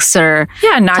ex or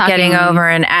getting over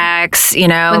an ex, you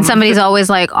know. When somebody's always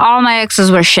like, all my exes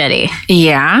were shitty.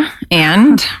 Yeah.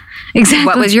 And exactly.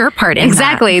 What was your part in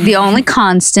that? The only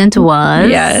constant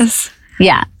was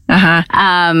Yeah.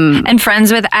 And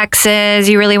friends with exes,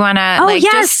 you really want to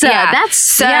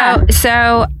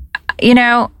So, you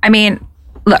know, I mean,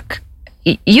 look,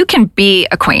 you can be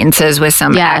acquaintances with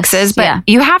some exes, but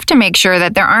you have to make sure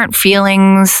that there aren't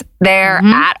feelings there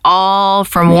at all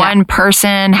from one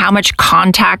person. How much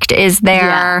contact is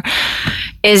there?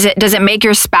 Does it make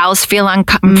your spouse feel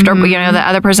uncomfortable? You know, the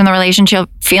other person in the relationship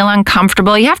feel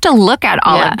uncomfortable? You have to look at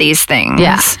all of these things.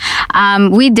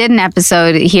 We did an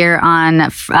episode here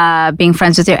on being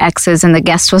friends with your exes, and the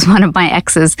guest was one of my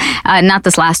exes. Not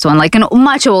this last one, like a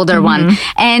much older one.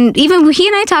 And even he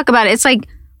and I talk about it. It's like,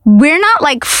 we're not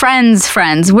like friends.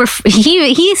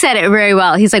 He said it very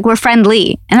well. He's like, we're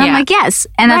friendly. And I'm like, yes.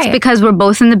 And that's because we're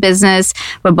both in the business.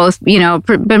 We're both, you know,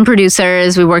 been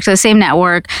producers. We worked at the same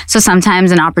network. So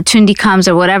sometimes an opportunity comes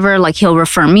or whatever, like he'll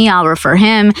refer me, I'll refer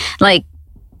him. Like,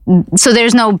 so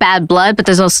there's no bad blood, but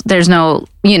there's no,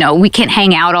 you know, we can't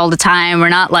hang out all the time. We're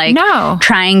not like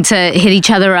trying to hit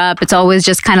each other up. It's always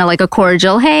just kind of like a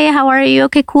cordial, hey, how are you?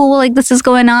 Okay, cool. Like, this is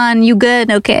going on. You good?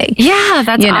 Okay. Yeah,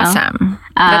 that's awesome.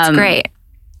 That's great.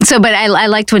 So, but I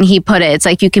liked when he put it. It's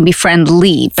like you can be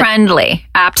friendly. Friendly,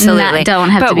 absolutely. Don't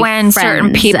have to be when friends.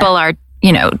 Certain people are,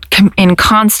 you know, in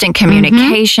constant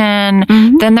communication,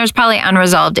 then there's probably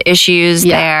unresolved issues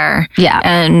there.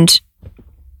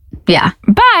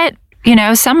 But, you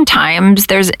know, sometimes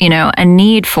there's, you know, a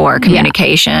need for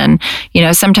communication. You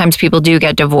know, sometimes people do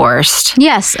get divorced.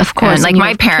 Yes, of course. And like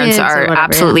my parents are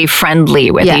absolutely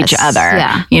friendly with each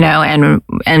other, you know,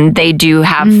 and they do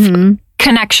have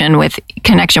connection with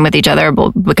each other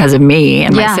because of me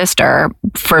and my sister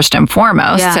first and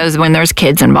foremost. So when there's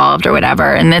kids involved or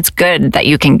whatever, and it's good that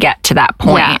you can get to that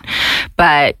point.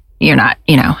 But you're not,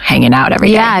 hanging out every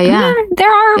day.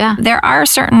 Yeah. There are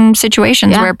certain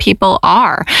situations where people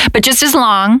are, but just as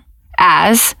long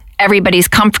as everybody's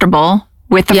comfortable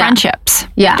with the friendships.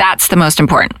 Yeah. That's the most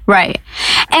important. Right.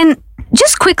 And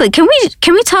just quickly, can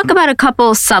we talk about a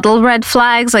couple subtle red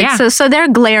flags? So they're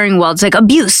glaring ones, like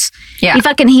abuse. Yeah.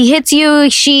 He hits you,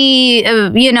 she,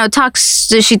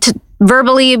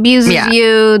 verbally abuses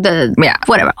you,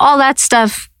 whatever. All that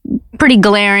stuff, pretty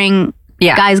glaring.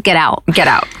 Yeah. Guys, get out. Get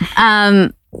out.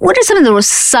 What are some of the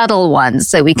subtle ones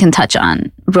that we can touch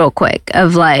on real quick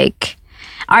of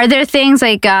are there things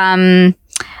like,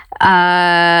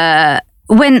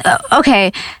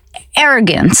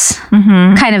 arrogance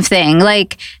kind of thing,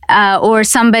 or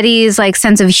somebody's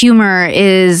sense of humor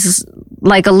is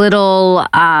a little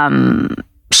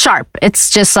sharp. It's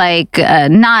just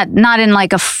not in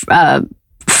a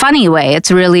funny way.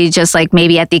 It's really just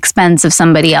maybe at the expense of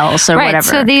somebody else or whatever.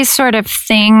 So these sort of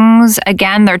things,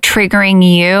 again, they're triggering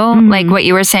you. Like what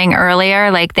you were saying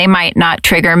earlier, they might not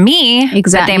trigger me,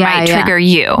 but they might trigger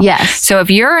you. Yes. So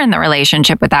if you're in the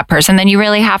relationship with that person, then you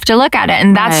really have to look at it.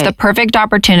 And that's the perfect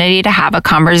opportunity to have a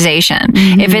conversation.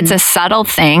 If it's a subtle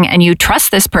thing and you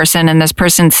trust this person and this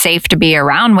person's safe to be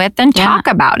around with, then talk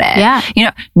about it.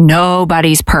 Yeah.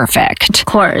 Nobody's perfect. Of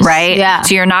course. Right? Yeah.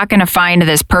 So you're not going to find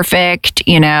this perfect,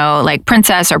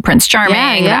 princess or Prince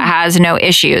Charming that has no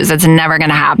issues. That's never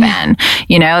going to happen.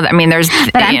 There's...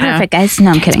 But I'm perfect, guys.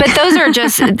 No, I'm kidding. But those are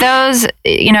just,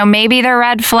 maybe they're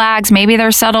red flags, maybe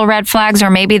they're subtle red flags, or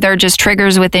maybe they're just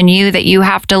triggers within you that you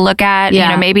have to look at.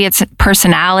 Maybe it's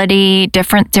personality,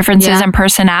 differences in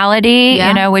personality,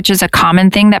 which is a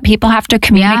common thing that people have to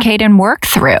communicate and work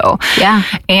through. Yeah.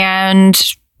 And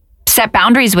set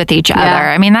boundaries with each other.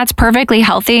 I mean, that's perfectly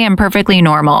healthy and perfectly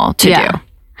normal to do.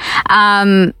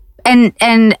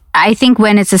 And I think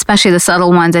when it's especially the subtle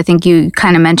ones, I think you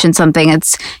kind of mentioned something.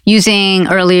 It's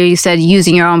earlier you said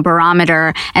using your own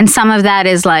barometer. And some of that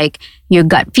is your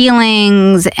gut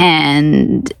feelings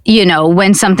and,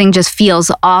 when something just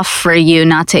feels off for you,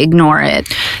 not to ignore it.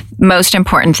 Most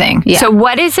important thing. Yeah. So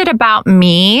what is it about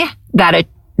me that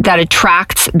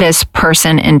attracts this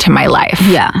person into my life?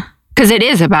 Yeah. Because it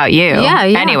is about you. Yeah.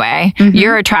 Anyway,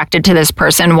 you're attracted to this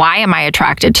person. Why am I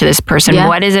attracted to this person? Yeah.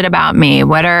 What is it about me?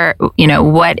 What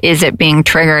is it being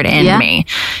triggered in me?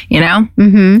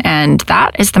 And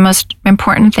that is the most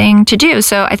important thing to do.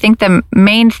 So I think the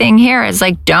main thing here is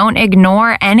don't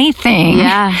ignore anything.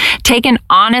 Yeah. Take an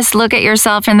honest look at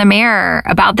yourself in the mirror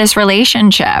about this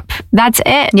relationship. That's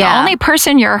it. Yeah. The only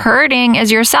person you're hurting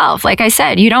is yourself. Like I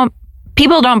said,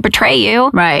 people don't betray you.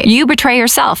 Right. You betray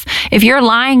yourself. If you're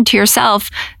lying to yourself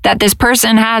that this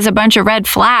person has a bunch of red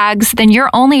flags, then you're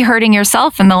only hurting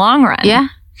yourself in the long run. Yeah.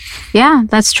 Yeah,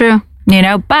 that's true.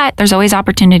 But there's always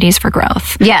opportunities for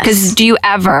growth. Yes. Because do you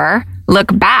ever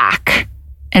look back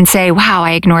and say, wow,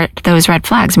 I ignored those red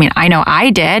flags? I mean, I know I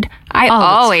did.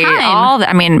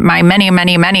 My many,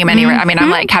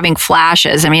 I'm having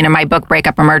flashes. I mean, in my book,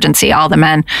 Breakup Emergency, all the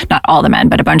men, not all the men,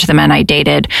 but a bunch of the men I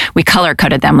dated, we color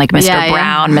coded them like Mr.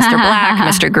 Brown, Mr. Black,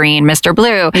 Mr. Green, Mr.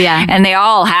 Blue. Yeah. And they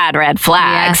all had red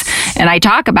flags. Yes. And I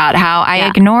talk about how I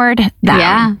ignored them.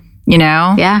 Yeah.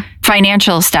 Yeah.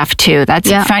 Financial stuff too. That's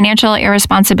financial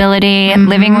irresponsibility,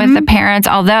 living with the parents.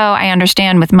 Although I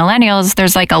understand with millennials,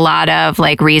 there's a lot of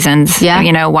reasons,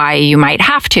 why you might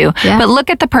have to. Yeah. But look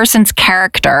at the person's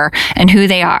character and who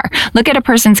they are. Look at a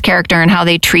person's character and how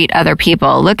they treat other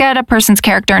people. Look at a person's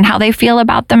character and how they feel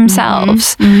about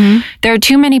themselves. There are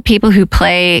too many people who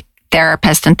play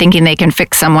therapist and thinking they can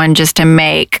fix someone just to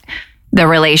make the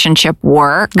relationship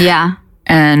work. Yeah.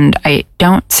 And I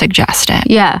don't suggest it.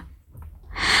 Yeah.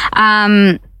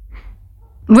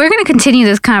 We're going to continue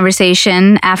this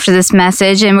conversation after this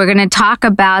message, and we're going to talk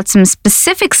about some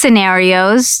specific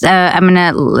scenarios. We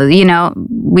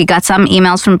got some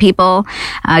emails from people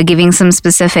giving some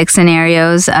specific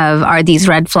scenarios of are these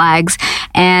red flags,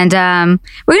 and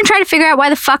we're going to try to figure out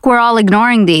why the fuck we're all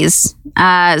ignoring these.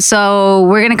 So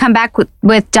we're going to come back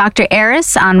with Dr.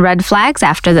 Aris on red flags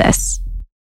after this.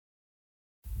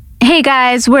 Hey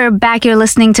guys, we're back. You're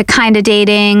listening to Kinda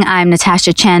Dating. I'm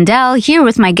Natasha Chandel here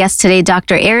with my guest today,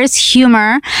 Dr. Aris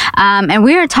Humer, and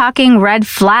we are talking red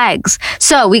flags.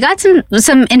 So we got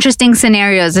some interesting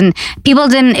scenarios, and people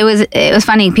didn't. It was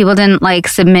funny. People didn't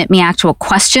submit me actual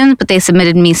questions, but they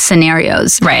submitted me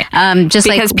scenarios. Right. Just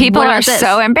because people are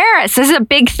so embarrassed. This is a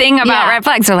big thing about red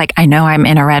flags. They're I know I'm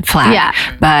in a red flag,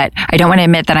 but I don't want to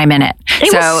admit that I'm in it.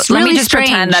 So let me just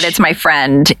pretend that it's my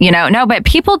friend. No, but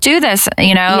people do this.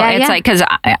 It's like, because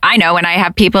I know when I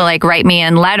have people like write me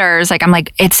in letters, like I'm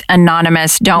like, it's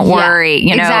anonymous. Don't worry.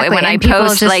 You know, exactly. When and I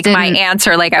post like my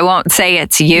answer, like I won't say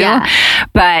it's you,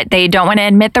 but they don't want to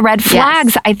admit the red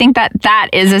flags. I think that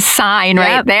is a sign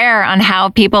right there on how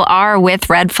people are with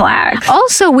red flags.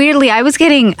 Also, weirdly, I was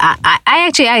getting,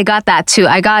 I got that too.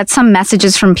 I got some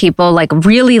messages from people like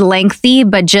really lengthy,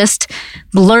 but just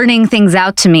learning things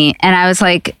out to me. And I was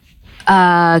like,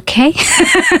 okay.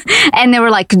 And they were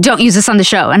like, don't use this on the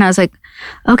show. And I was like,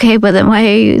 okay, but then why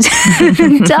are you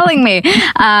telling me?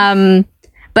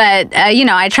 But, you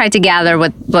know, I tried to gather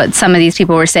what some of these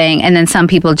people were saying. And then some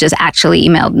people just actually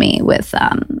emailed me with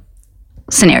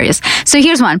scenarios. So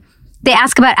here's one. They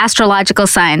ask about astrological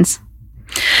signs.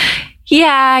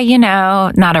 Yeah, you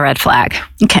know, not a red flag.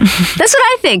 Okay. That's what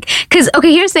I think. Because,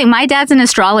 okay, here's the thing. My dad's an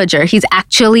astrologer. He's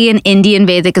actually an Indian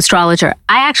Vedic astrologer.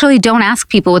 I actually don't ask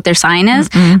people what their sign is.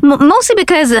 Mostly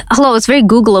because, hello, it's very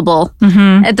Googleable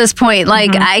at this point.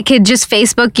 Like, I could just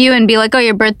Facebook you and be like, oh,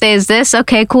 your birthday is this?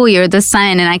 Okay, cool. You're this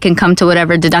sign. And I can come to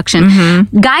whatever deduction.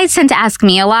 Guys tend to ask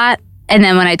me a lot. And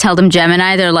then when I tell them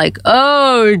Gemini, they're like,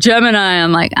 oh, Gemini.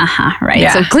 I'm like, right.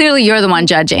 Yeah. So clearly you're the one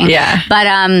judging. Yeah.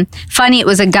 But funny, it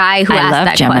was a guy who asked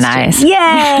that Geminis. question.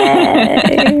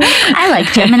 Yay! I like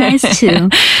Geminis too.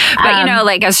 But you know,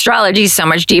 like astrology is so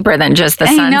much deeper than just the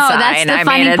sun sign. That's the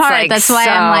funny part. Like, that's why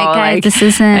I'm like, guys, this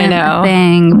isn't a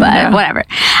thing. But whatever.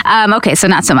 Okay, so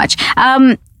not so much.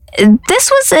 This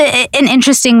was an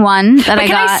interesting one that I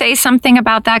got. Can I say something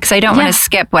about that? Because I don't want to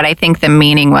skip what I think the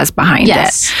meaning was behind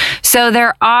it. So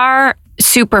there are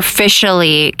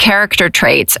superficially character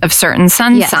traits of certain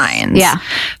sun signs. Yeah.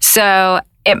 So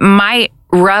it might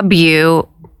rub you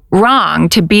wrong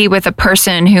to be with a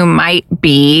person who might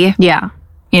be...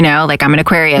 You know, like I'm an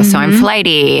Aquarius, so I'm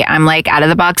flighty. I'm like out of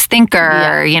the box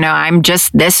thinker. You know, I'm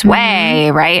just this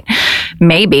way, right?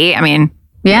 Maybe. I mean...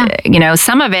 you know,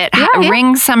 some of it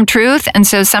rings some truth. And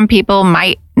so some people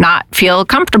might not feel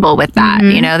comfortable with that.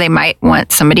 You know, they might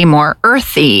want somebody more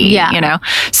earthy, you know.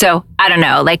 So I don't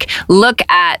know, like look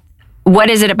at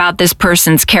what is it about this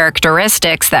person's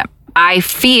characteristics that I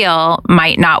feel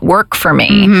might not work for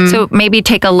me. So maybe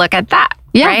take a look at that,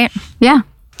 right? Yeah.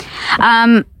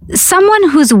 Someone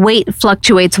whose weight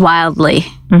fluctuates wildly.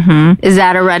 Is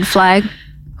that a red flag?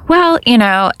 Well, you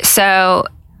know, so...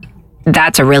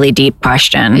 That's a really deep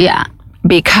question. Yeah.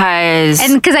 Because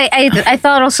I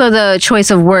thought also the choice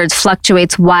of words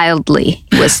fluctuates wildly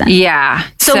was sent. Yeah.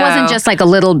 So it wasn't just like a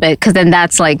little bit, because then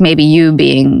that's like maybe you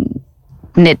being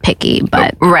nitpicky,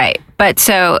 but... Right. But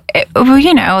so,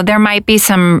 you know, there might be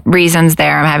some reasons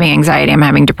there. I'm having anxiety. I'm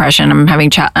having depression. I'm having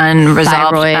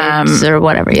unresolved... Thyroids or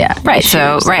whatever, Right. Issues,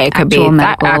 so, right. It could be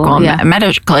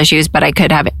medical issues, but I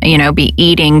could have, you know, be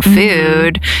eating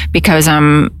food because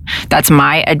that's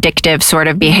my addictive sort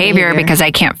of behavior because I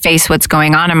can't face what's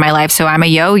going on in my life. So I'm a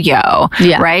yo-yo.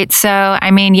 Yeah. Right. So, I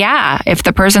mean, if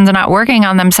the person's not working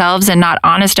on themselves and not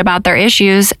honest about their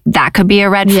issues, that could be a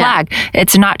red flag.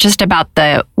 It's not just about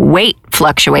the weight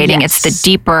fluctuating. It's the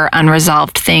deeper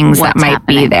unresolved things that might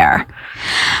be there.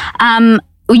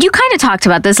 You kind of talked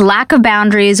about this, lack of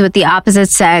boundaries with the opposite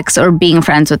sex or being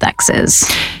friends with exes.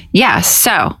 Yes.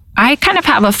 So I kind of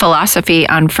have a philosophy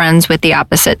on friends with the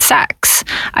opposite sex.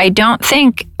 I don't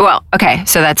think,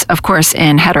 so that's of course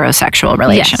in heterosexual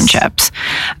relationships.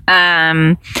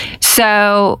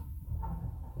 So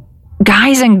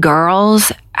guys and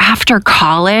girls after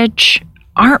college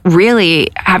aren't really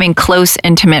having close,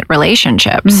 intimate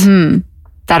relationships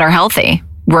that are healthy.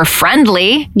 We're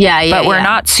friendly, but we're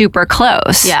not super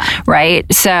close, right?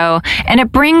 So, and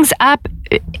it brings up,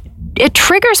 it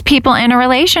triggers people in a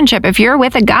relationship. If you're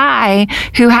with a guy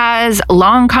who has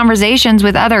long conversations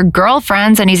with other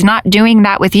girlfriends and he's not doing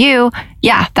that with you,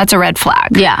 that's a red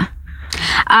flag. Yeah.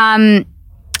 I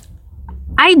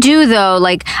do though,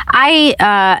 like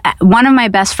one of my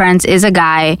best friends is a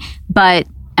guy, but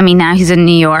I mean, now he's in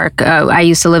New York. I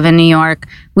used to live in New York.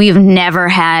 We've never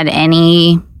had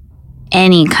any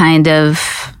kind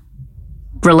of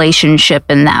relationship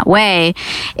in that way.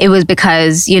 It was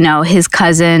because, you know, his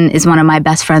cousin is one of my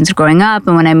best friends growing up.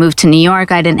 And when I moved to New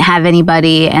York, I didn't have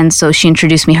anybody. And so she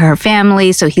introduced me to her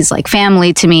family. So he's like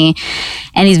family to me.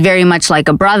 And he's very much like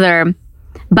a brother.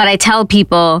 But I tell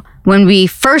people when we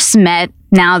first met,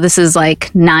 now this is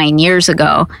like 9 years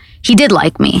ago, he did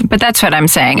like me. But that's what I'm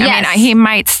saying. I mean, he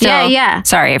might still...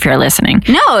 Sorry if you're listening.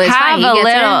 No, it's have fine. A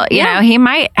little, you know, he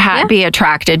might be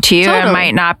attracted to you and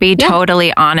might not be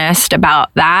totally honest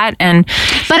about that.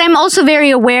 But I'm also very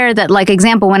aware that, like,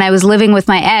 example, when I was living with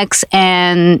my ex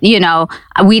and, you know,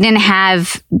 we didn't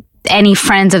have any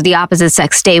friends of the opposite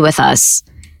sex stay with us.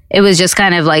 it was just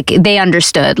kind of like they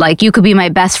understood. Like, you could be my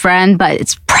best friend, but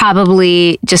it's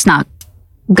probably just not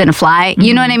gonna fly.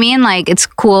 You know what I mean? Like, it's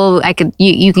cool.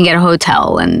 You can get a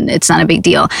hotel and it's not a big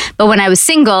deal. But when I was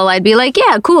single, I'd be like,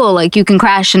 yeah, cool. Like, you can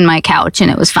crash in my couch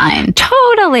and it was fine.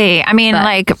 Totally. I mean,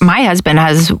 like, my husband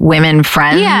has women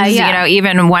friends. Yeah. You know,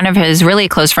 even one of his really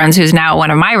close friends, who's now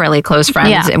one of my really close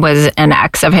friends, was an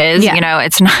ex of his. You know,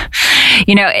 it's not,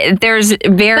 you know, there's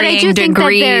varying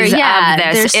degrees of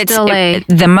this. It's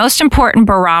the most important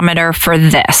barometer for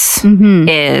this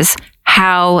is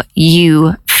how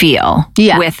you feel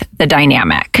with the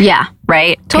dynamic. Yeah.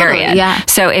 Right? Totally, Period. Yeah.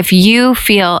 So if you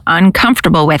feel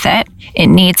uncomfortable with it, it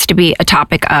needs to be a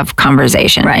topic of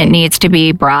conversation. Right. It needs to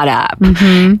be brought up.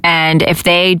 And if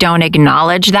they don't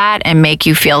acknowledge that and make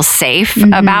you feel safe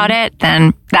about it,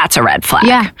 then that's a red flag.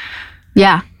 Yeah.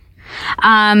 Yeah.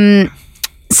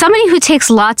 Somebody who takes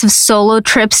lots of solo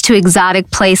trips to exotic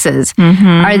places,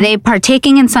 are they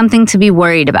partaking in something to be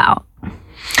worried about?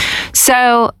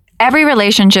 So every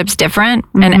relationship's different,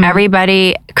 and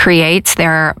everybody creates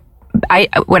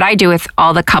what I do with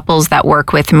all the couples that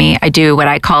work with me, I do what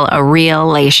I call a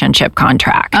relationship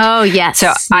contract. Oh, yes.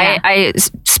 So I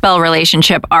spell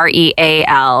relationship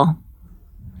REAL.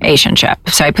 Relationship.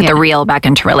 So I put the real back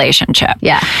into relationship.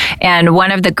 Yeah. And one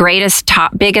of the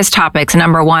biggest topics,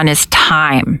 number one, is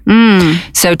time.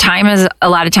 So time is a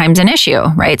lot of times an issue,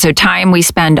 right? So time we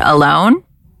spend alone,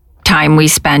 time we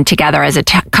spend together as a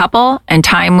couple, and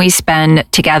time we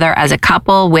spend together as a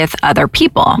couple with other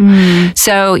people.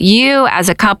 So you as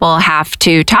a couple have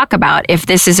to talk about if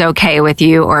this is okay with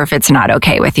you or if it's not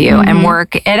okay with you and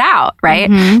work it out, right?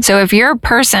 So if your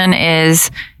person is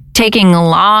taking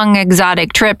long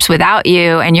exotic trips without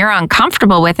you and you're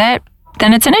uncomfortable with it,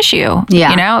 then it's an issue. Yeah.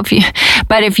 You know,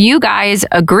 but if you guys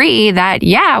agree that,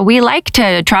 we like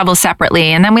to travel separately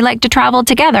and then we like to travel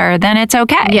together, then it's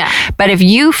okay. Yeah. But if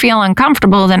you feel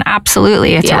uncomfortable, then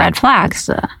absolutely it's a red flag.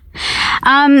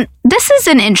 This is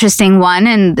an interesting one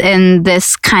in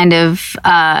this kind of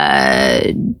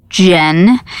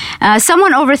gen.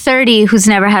 Someone over 30 who's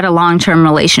never had a long-term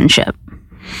relationship.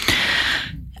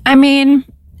 I mean,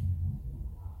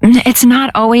 it's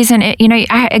not always I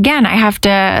have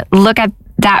to look at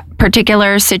that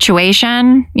particular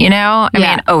situation, you know? I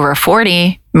mean, over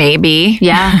 40, maybe.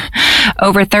 Yeah.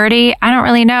 Over 30, I don't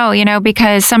really know, you know,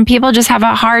 because some people just have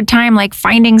a hard time like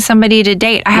finding somebody to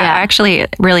date. I actually,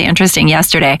 really interesting,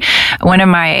 yesterday, one of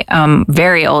my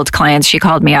very old clients, she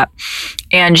called me up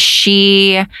and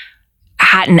she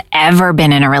hadn't ever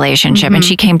been in a relationship. And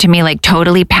she came to me like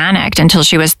totally panicked until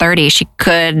she was 30. She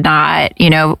could not,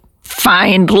 you know,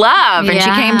 find love. And she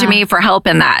came to me for help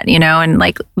in that, you know, and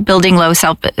like working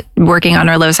on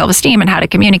her low self-esteem and how to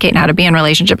communicate and how to be in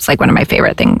relationships, like one of my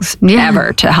favorite things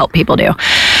ever to help people do.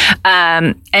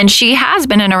 And she has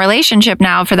been in a relationship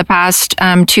now for the past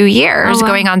 2 years,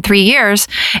 going on 3 years.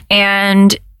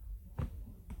 And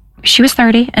she was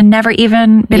 30 and never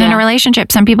even been in a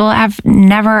relationship. Some people have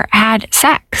never had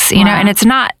sex, you know, and it's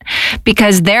not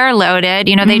because they're loaded,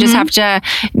 you know, they just have to,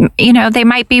 you know, they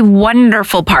might be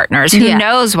wonderful partners. Who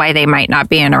knows why they might not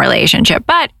be in a relationship.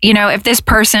 But, you know, if this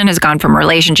person has gone from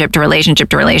relationship to relationship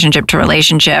to relationship to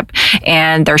relationship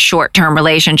and they're short-term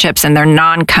relationships and they're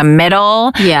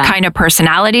non-committal kind of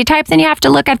personality type, then you have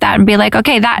to look at that and be like,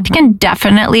 okay, that can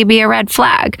definitely be a red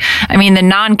flag. I mean, the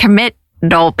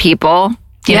non-committal people,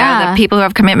 you know, the people who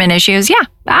have commitment issues. Yeah,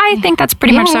 I think that's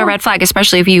pretty much a red flag,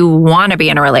 especially if you want to be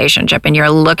in a relationship and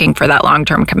you're looking for that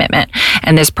long-term commitment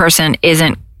and this person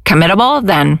isn't committable,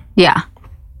 then. Yeah.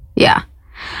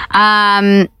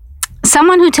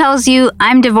 Someone who tells you,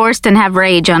 I'm divorced and have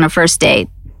rage on a first date.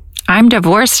 I'm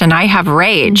divorced and I have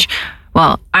rage.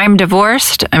 Well, I'm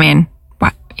divorced. I mean,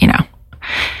 what, you know,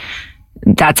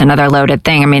 that's another loaded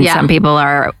thing. I mean, some people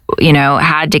are, you know,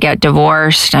 had to get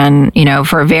divorced and, you know,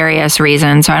 for various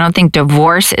reasons. So I don't think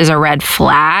divorce is a red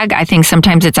flag. I think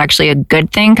sometimes it's actually a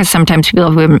good thing because sometimes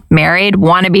people who are married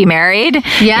want to be married.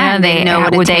 Yeah, you know, they know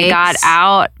what it they takes. got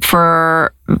out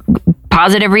for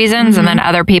positive reasons, and then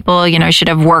other people, you know, should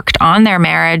have worked on their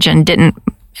marriage and didn't.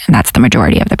 And that's the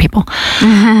majority of the people.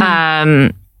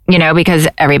 You know, because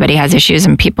everybody has issues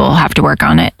and people have to work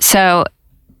on it. So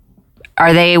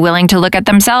are they willing to look at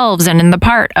themselves and in the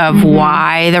part of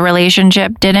why the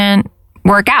relationship didn't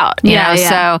work out? You know,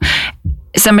 so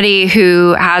somebody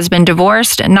who has been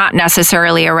divorced, not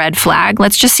necessarily a red flag.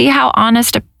 Let's just see how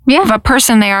honest of a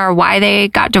person they are, why they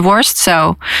got divorced.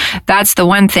 So that's the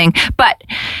one thing. But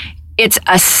it's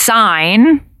a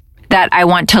sign that I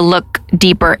want to look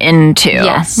deeper into.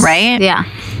 Yes. Right? Yeah.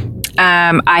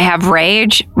 I have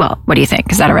rage. Well, what do you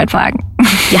think? Is that a red flag?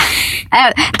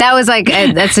 Yeah. That was like,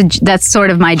 that's sort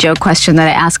of my joke question that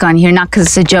I ask on here. Not because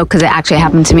it's a joke, because it actually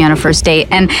happened to me on a first date.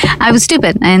 And I was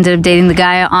stupid. I ended up dating the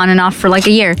guy on and off for like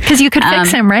a year. Because you could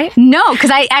fix him, right? No,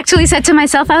 because I actually said to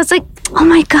myself, I was like, oh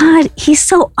my God, he's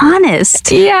so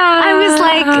honest. Yeah. I was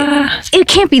like, it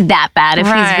can't be that bad if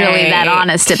he's really that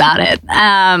honest about it.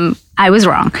 I was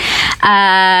wrong.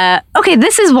 Okay,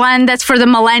 this is one that's for the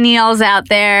millennials out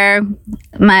there,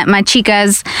 my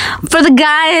chicas, for the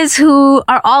guys who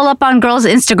are all up on girls'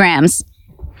 Instagrams.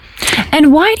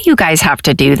 And why do you guys have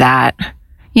to do that?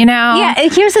 You know? Yeah,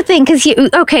 here's the thing, because you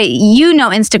know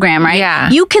Instagram, right? Yeah.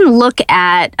 You can look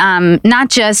at not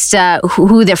just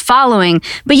who they're following,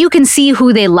 but you can see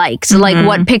who they liked, so like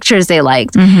what pictures they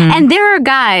liked. And there are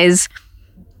guys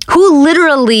who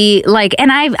literally like,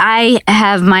 and I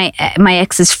have my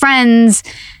ex's friends,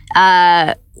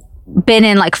 been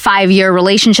in like 5-year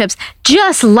relationships,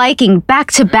 just liking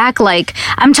back to back, like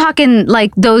I'm talking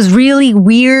like those really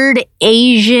weird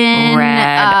Asian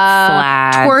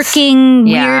twerking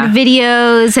weird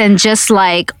videos, and just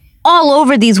like all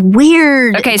over these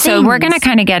weird things. So we're going to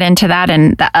kind of get into that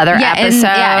in the other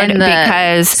episode,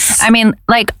 because I mean,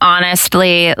 like,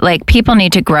 honestly, like, people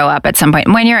need to grow up at some point.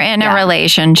 When you're in a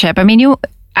relationship, I mean,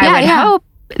 I would hope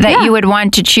that you would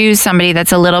want to choose somebody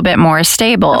that's a little bit more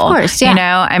stable. Of course, You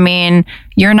know, I mean,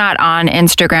 you're not on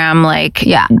Instagram like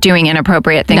doing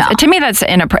inappropriate things. No. To me, that's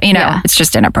it's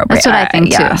just inappropriate. That's what I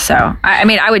think too. So, I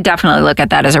mean, I would definitely look at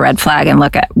that as a red flag and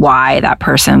look at why that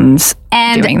person's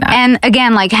doing that. And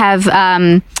again, like, have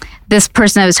this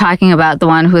person I was talking about, the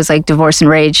one who was like Divorce and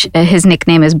Rage, his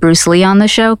nickname is Bruce Lee on the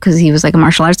show because he was like a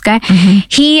martial arts guy.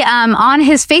 He, on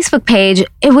his Facebook page,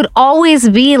 it would always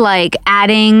be like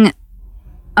adding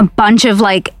a bunch of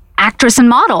like actress and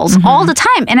models all the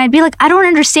time. And I'd be like, I don't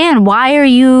understand. Why are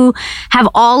you have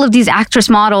all of these actress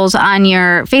models on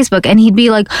your Facebook? And he'd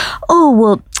be like, oh,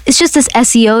 well, it's just this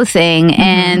SEO thing.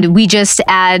 And we just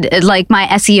add, like, my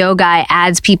SEO guy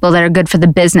adds people that are good for the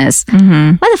business.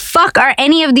 Why the fuck are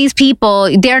any of these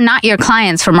people? They're not your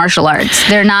clients for martial arts.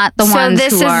 They're not the ones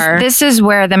who are. This is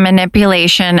where the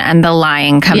manipulation and the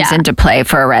lying comes into play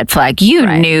for a red flag. You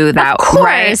knew that,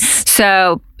 right?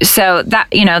 So that,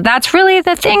 you know, that's really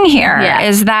the thing here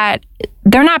is that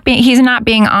he's not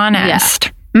being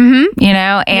honest, you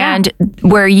know, and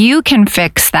where you can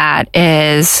fix that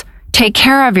is take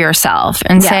care of yourself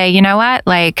and say, you know what,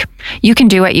 like, you can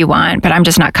do what you want, but I'm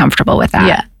just not comfortable with that.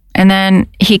 Yeah. And then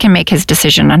he can make his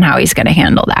decision on how he's going to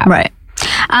handle that. Right.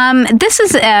 This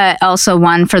is also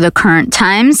one for the current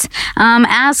times.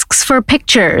 Asks for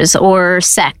pictures or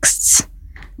sexts.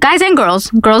 Guys and girls.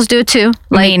 Girls do it too.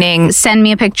 Like, meaning, send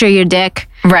me a picture of your dick.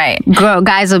 Right.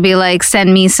 Guys will be like,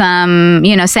 send me some,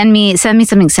 send me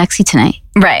something sexy tonight.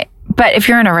 Right. But if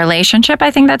you're in a relationship,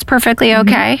 I think that's perfectly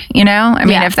okay. You know, I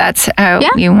mean, if that's how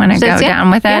you want to go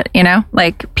down with it, you know,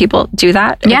 like, people do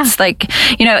that. It's like,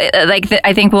 you know, like,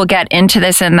 I think we'll get into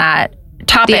this in that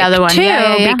topic, the other one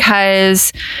too,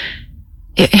 because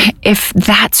if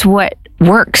that's what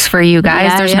works for you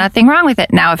guys, there's nothing wrong with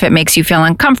it. Now, if it makes you feel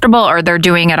uncomfortable, or they're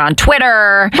doing it on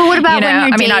Twitter, but what about when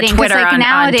you're dating? Not Twitter, like,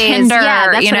 nowadays, on Tinder,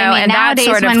 that's you know, and nowadays,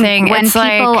 that sort of thing. When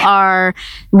people are,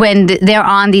 when they're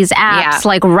on these apps,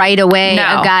 like, right away,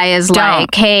 a guy is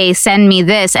like, hey, send me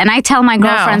this, and I tell my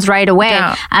girlfriends right away,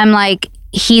 I'm like,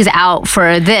 he's out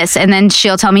for this, and then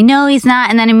she'll tell me, no, he's not,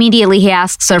 and then immediately he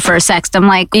asks her for a sext. I'm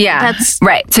like, that's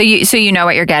right. So you know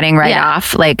what you're getting right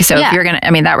off. Like, so if you're gonna,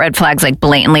 I mean, that red flag's like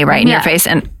blatantly right in your face.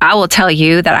 And I will tell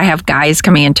you that I have guys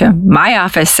coming into my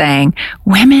office saying,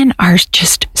 women are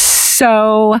just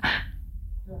so,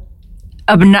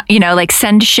 you know, like,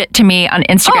 send shit to me on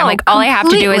Instagram. Like, all I have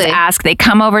to do is ask. They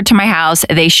come over to my house.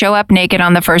 They show up naked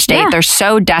on the first date. They're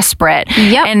so desperate.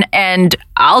 And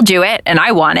I'll do it, and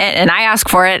I want it, and I ask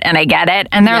for it, and I get it.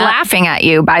 And they're laughing at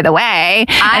you, by the way.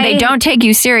 And they don't take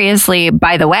you seriously,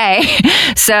 by the way.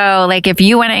 So, like, if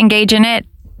you want to engage in it,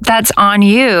 that's on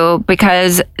you,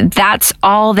 because that's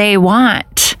all they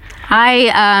want.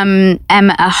 I am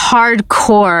a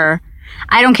hardcore,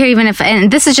 I don't care even if, and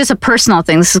this is just a personal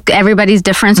thing. Everybody's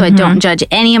different, so I don't judge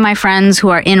any of my friends who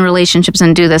are in relationships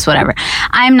and do this, whatever.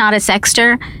 I'm not a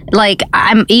sexter. Like,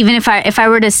 even if I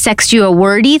were to sext you a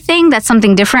wordy thing, that's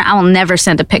something different. I will never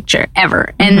send a picture,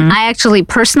 ever. And I actually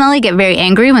personally get very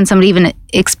angry when somebody even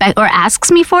expect or asks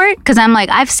me for it, because I'm like,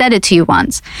 I've said it to you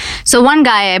once. So one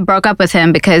guy, I broke up with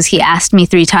him because he asked me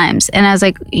 3 times, and I was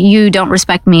like, you don't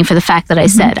respect me for the fact that I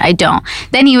said I don't.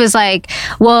 Then he was like,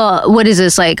 well, what is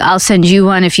this, like, I'll send you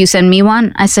one if you send me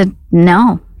one? I said,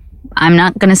 no, I'm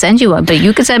not gonna send you one, but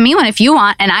you could send me one if you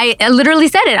want. And I literally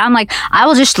said it. I'm like, I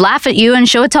will just laugh at you and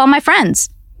show it to all my friends.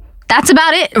 that's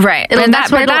about it. Right.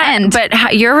 That's where it'll end.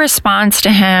 But your response to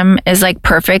him is like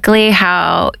perfectly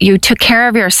how you took care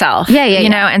of yourself. Yeah. You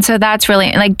know, and so that's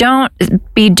really like, don't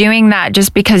be doing that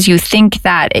just because you think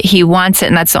that he wants it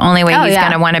and that's the only way he's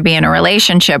going to want to be in a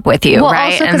relationship with you. Well,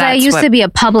 right. Also, because I used to be a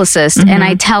publicist and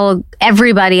I tell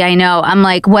everybody I know, I'm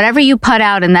like, whatever you put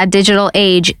out in that digital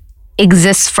age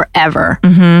exists forever.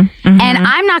 And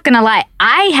I'm not gonna lie,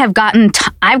 I've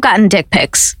gotten dick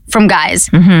pics from guys,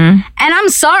 and I'm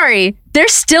sorry, they're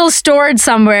still stored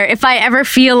somewhere. If I ever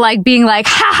feel like being like,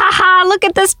 ha ha ha, look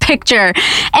at this picture, and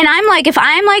I'm like, if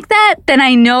I'm like that, then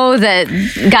I know that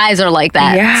guys are like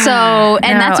that. Yeah. So,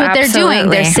 and that's what they're doing.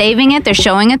 They're saving it. They're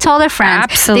showing it to all their friends.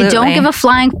 Absolutely. They don't give a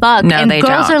flying fuck. No, and they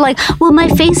girls don't. are like, well, my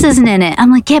face isn't in it.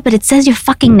 I'm like, yeah, but it says your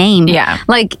fucking name. Yeah.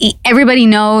 Like everybody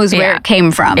knows where it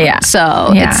came from. Yeah.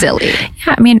 So it's silly.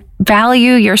 Yeah. I mean,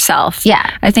 value yourself.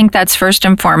 Yeah. I think that's first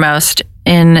and foremost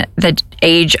in the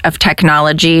age of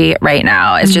technology right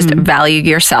now is just value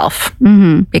yourself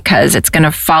because it's going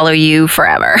to follow you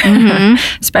forever,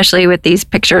 especially with these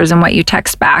pictures and what you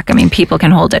text back. I mean, people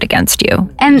can hold it against you.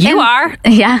 And you are.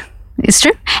 Yeah. It's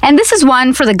true. And this is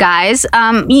one for the guys,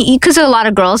 because there are a lot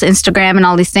of girls, Instagram and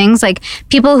all these things, like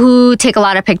people who take a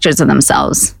lot of pictures of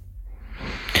themselves.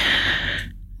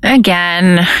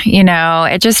 Again, you know,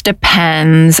 it just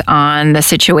depends on the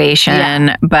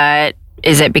situation, but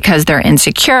is it because they're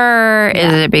insecure?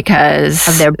 Is it because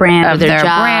of their brand, of their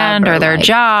job, or their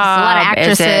job? A lot of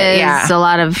actresses, a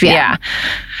lot of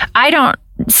I don't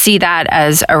see that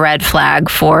as a red flag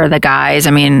for the guys. I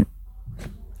mean,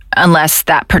 unless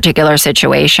that particular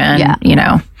situation, you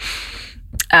know,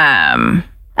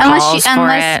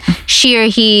 unless she or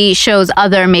he shows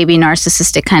other maybe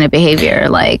narcissistic kind of behavior,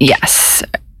 like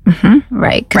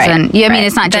right, because then I mean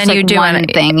it's not just like one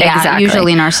thing. Exactly.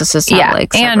 Usually narcissists have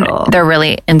like several. And they're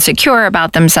really insecure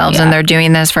about themselves, and they're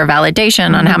doing this for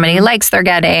validation on how many likes they're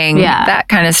getting, that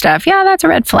kind of stuff. Yeah, that's a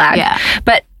red flag.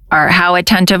 But how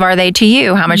attentive are they to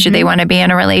you? How much do they want to be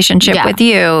in a relationship with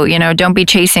you? You know, don't be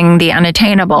chasing the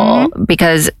unattainable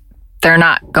because they're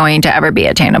not going to ever be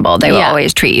attainable. They will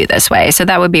always treat you this way. So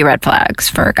that would be red flags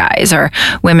for guys or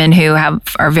women who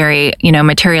are very, you know,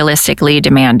 materialistically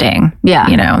demanding. Yeah.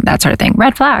 You know, that sort of thing.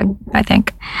 Red flag, I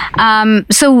think.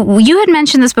 So you had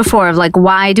mentioned this before of like,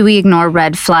 why do we ignore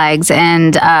red flags?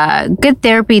 And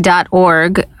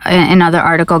goodtherapy.org, another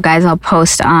article, guys, I'll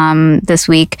post this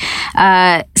week,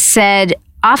 said,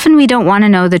 often we don't want to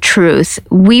know the truth.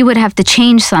 We would have to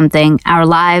change something, our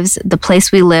lives, the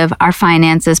place we live, our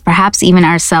finances, perhaps even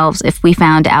ourselves if we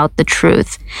found out the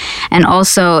truth. And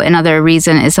also another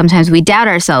reason is sometimes we doubt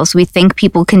ourselves. We think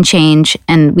people can change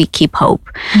and we keep hope.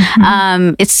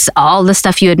 It's all the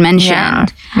stuff you had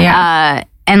mentioned.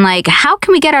 And like, how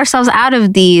can we get ourselves out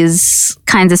of these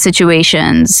kinds of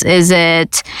situations? Is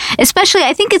it, especially,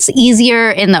 I think it's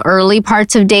easier in the early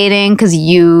parts of dating because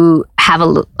you have a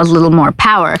little more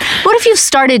power. What if you've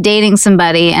started dating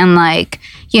somebody and like,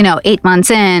 you know, 8 months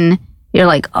in, you're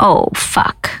like, oh,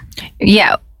 fuck.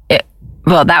 Yeah.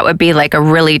 Well, that would be like a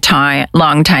really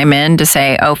long time in to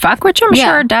say, oh, fuck, which I'm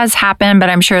sure does happen,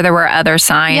 but I'm sure there were other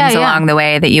signs along the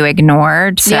way that you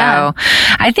ignored. So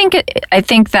I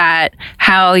think that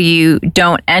how you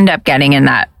don't end up getting in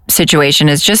that situation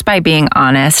is just by being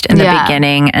honest in the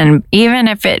beginning. And even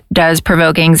if it does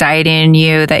provoke anxiety in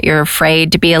you that you're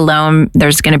afraid to be alone,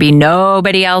 there's going to be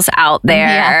nobody else out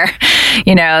there,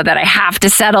 you know, that I have to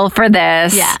settle for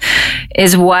this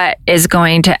is what is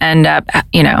going to end up,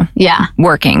 you know,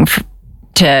 working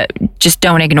to just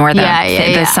don't ignore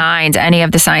them. The signs, any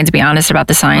of the signs, be honest about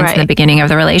the signs in the beginning of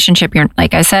the relationship. You're,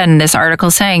 like I said in this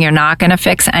article saying, you're not going to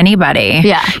fix anybody.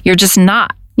 You're just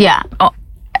not.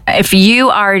 If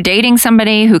you are dating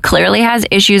somebody who clearly has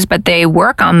issues, but they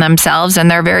work on themselves and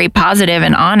they're very positive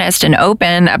and honest and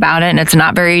open about it, and it's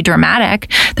not very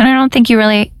dramatic, then I don't think you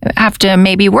really have to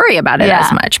maybe worry about it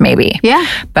as much, maybe.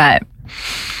 But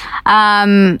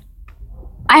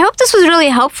I hope this was really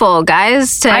helpful,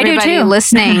 guys, to everybody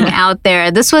listening out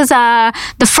there. This was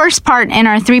the first part in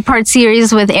our 3-part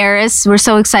series with Eris. We're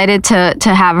so excited to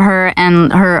have her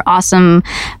and her awesome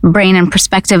brain and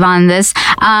perspective on this.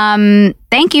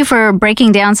 Thank you for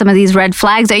breaking down some of these red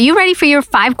flags. Are you ready for your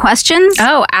 5 questions?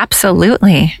 Oh,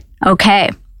 absolutely. Okay.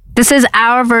 This is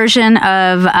our version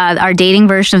of our dating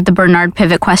version of the Bernard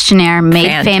Pivot questionnaire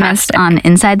made famous on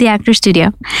Inside the Actor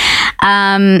Studio.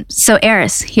 So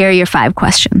Eris, here are your 5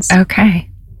 questions. Okay.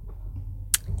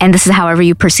 And this is however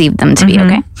you perceive them to be,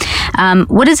 okay?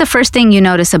 What is the first thing you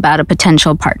notice about a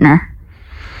potential partner?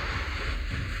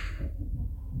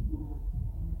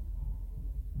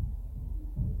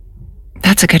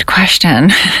 That's a good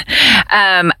question.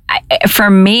 For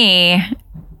me,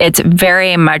 it's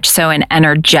very much so an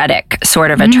energetic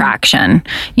sort of attraction,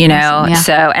 you know? Yeah.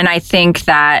 So, and I think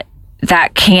that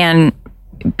can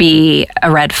be a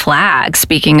red flag,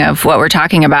 speaking of what we're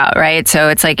talking about, right? So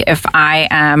it's like, if I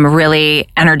am really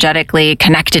energetically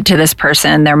connected to this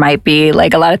person, there might be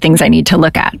like a lot of things I need to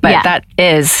look at. But that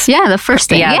is... Yeah, the first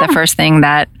thing. Yeah, the first thing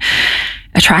that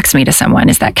attracts me to someone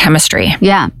is that chemistry.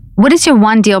 Yeah. What is your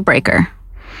one deal breaker?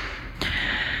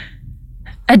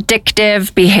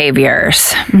 Addictive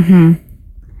behaviors.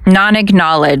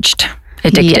 Non-acknowledged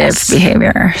addictive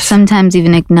behavior. Sometimes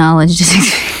even acknowledged.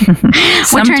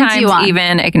 Sometimes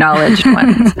even acknowledged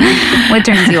ones. What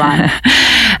turns you on?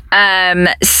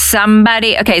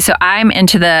 Okay, so I'm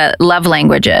into the love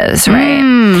languages,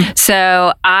 right?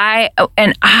 So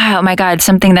oh my God,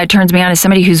 something that turns me on is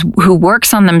somebody who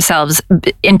works on themselves.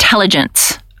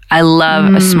 Intelligence. I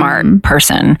love a smart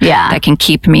person that can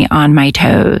keep me on my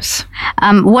toes.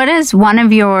 What is one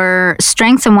of your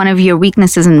strengths and one of your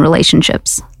weaknesses in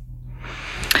relationships?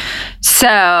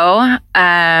 So,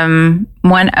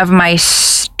 one of my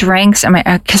strengths,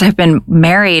 because I've been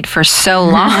married for so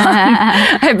long,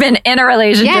 I've been in a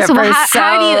relationship for so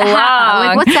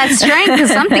long. What's that strength?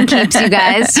 Because something keeps you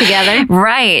guys together.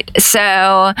 Right.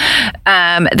 So,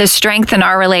 the strength in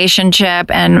our relationship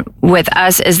and with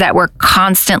us is that we're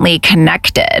constantly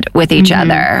connected with each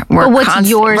other. But what's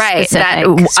yours? Right. That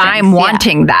I'm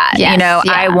wanting that. Yes,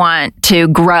 I want to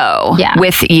grow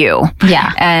with you.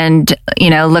 Yeah. And,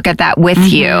 look at that with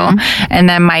you. And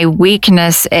then my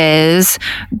weakness is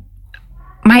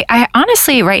I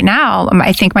honestly, right now,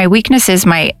 I think my weakness is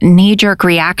my knee-jerk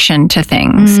reaction to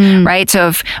things, right? So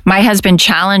if my husband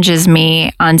challenges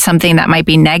me on something that might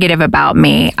be negative about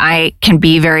me, I can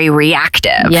be very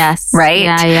reactive. Yes. Right?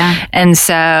 Yeah. And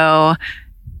so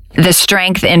the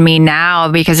strength in me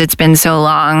now, because it's been so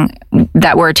long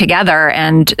that we're together,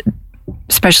 and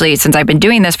especially since I've been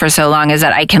doing this for so long, is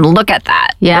that I can look at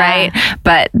that, right?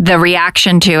 But the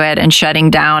reaction to it and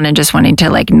shutting down and just wanting to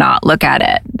like not look at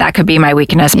it, that could be my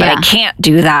weakness, but I can't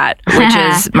do that, which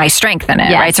is my strength in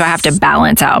it, right? So I have to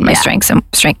balance out my strengths and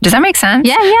strength. Does that make sense?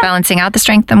 Yeah. Balancing out the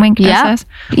strength and weaknesses?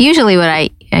 Usually what I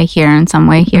hear in some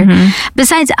way here.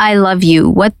 Besides I love you,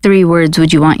 what 3 words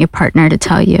would you want your partner to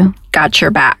tell you? Got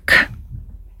your back.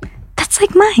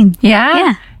 Like mine.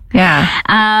 Yeah.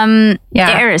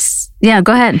 Eris. Yeah,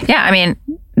 go ahead. Yeah, I mean,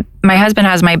 my husband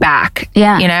has my back.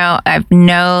 Yeah. I have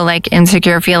no like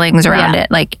insecure feelings around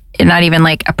it. Like not even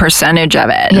like a percentage of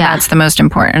it. Yeah. That's the most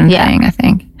important thing, I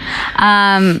think.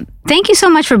 Thank you so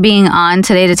much for being on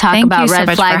today to talk about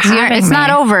red flags. It's not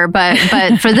over, but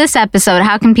for this episode,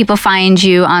 how can people find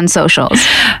you on socials?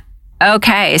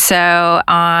 Okay, so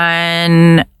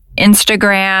on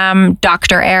Instagram,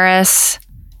 Dr. Eris.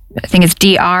 I think it's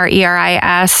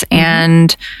DRERIS,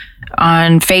 and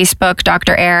on Facebook,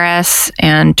 Dr. Eris,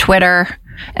 and Twitter,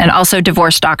 and also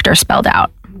Divorce Doctor spelled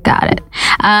out. Got it.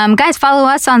 Guys, follow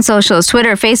us on socials,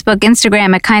 Twitter, Facebook,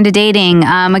 Instagram at Kinda Dating.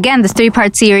 Again, this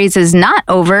 3-part series is not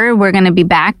over. We're going to be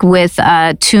back with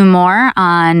 2 more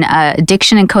on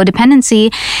addiction and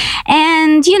codependency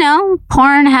and,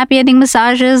 porn, happy ending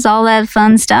massages, all that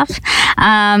fun stuff.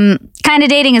 Kinda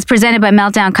Dating is presented by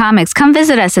Meltdown Comics. Come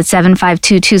visit us at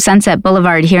 7522 Sunset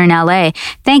Boulevard here in LA.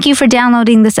 Thank you for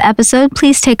downloading this episode.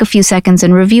 Please take a few seconds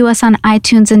and review us on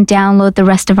iTunes and download the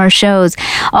rest of our shows.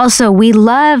 Also, we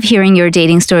love hearing your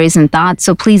dating stories and thoughts,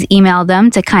 so please email them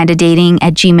to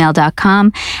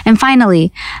kindadating@gmail.com. And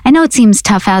finally, I know it seems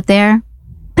tough out there,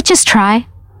 but just try.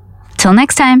 Till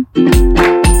next time.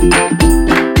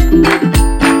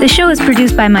 The show is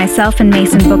produced by myself and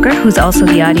Mason Booker, who's also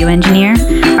the audio engineer.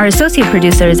 Our associate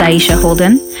producer is Aisha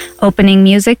Holden. Opening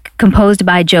music composed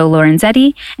by Joe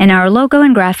Lorenzetti, and our logo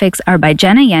and graphics are by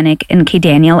Jenna Yannick and K.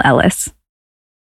 Daniel Ellis.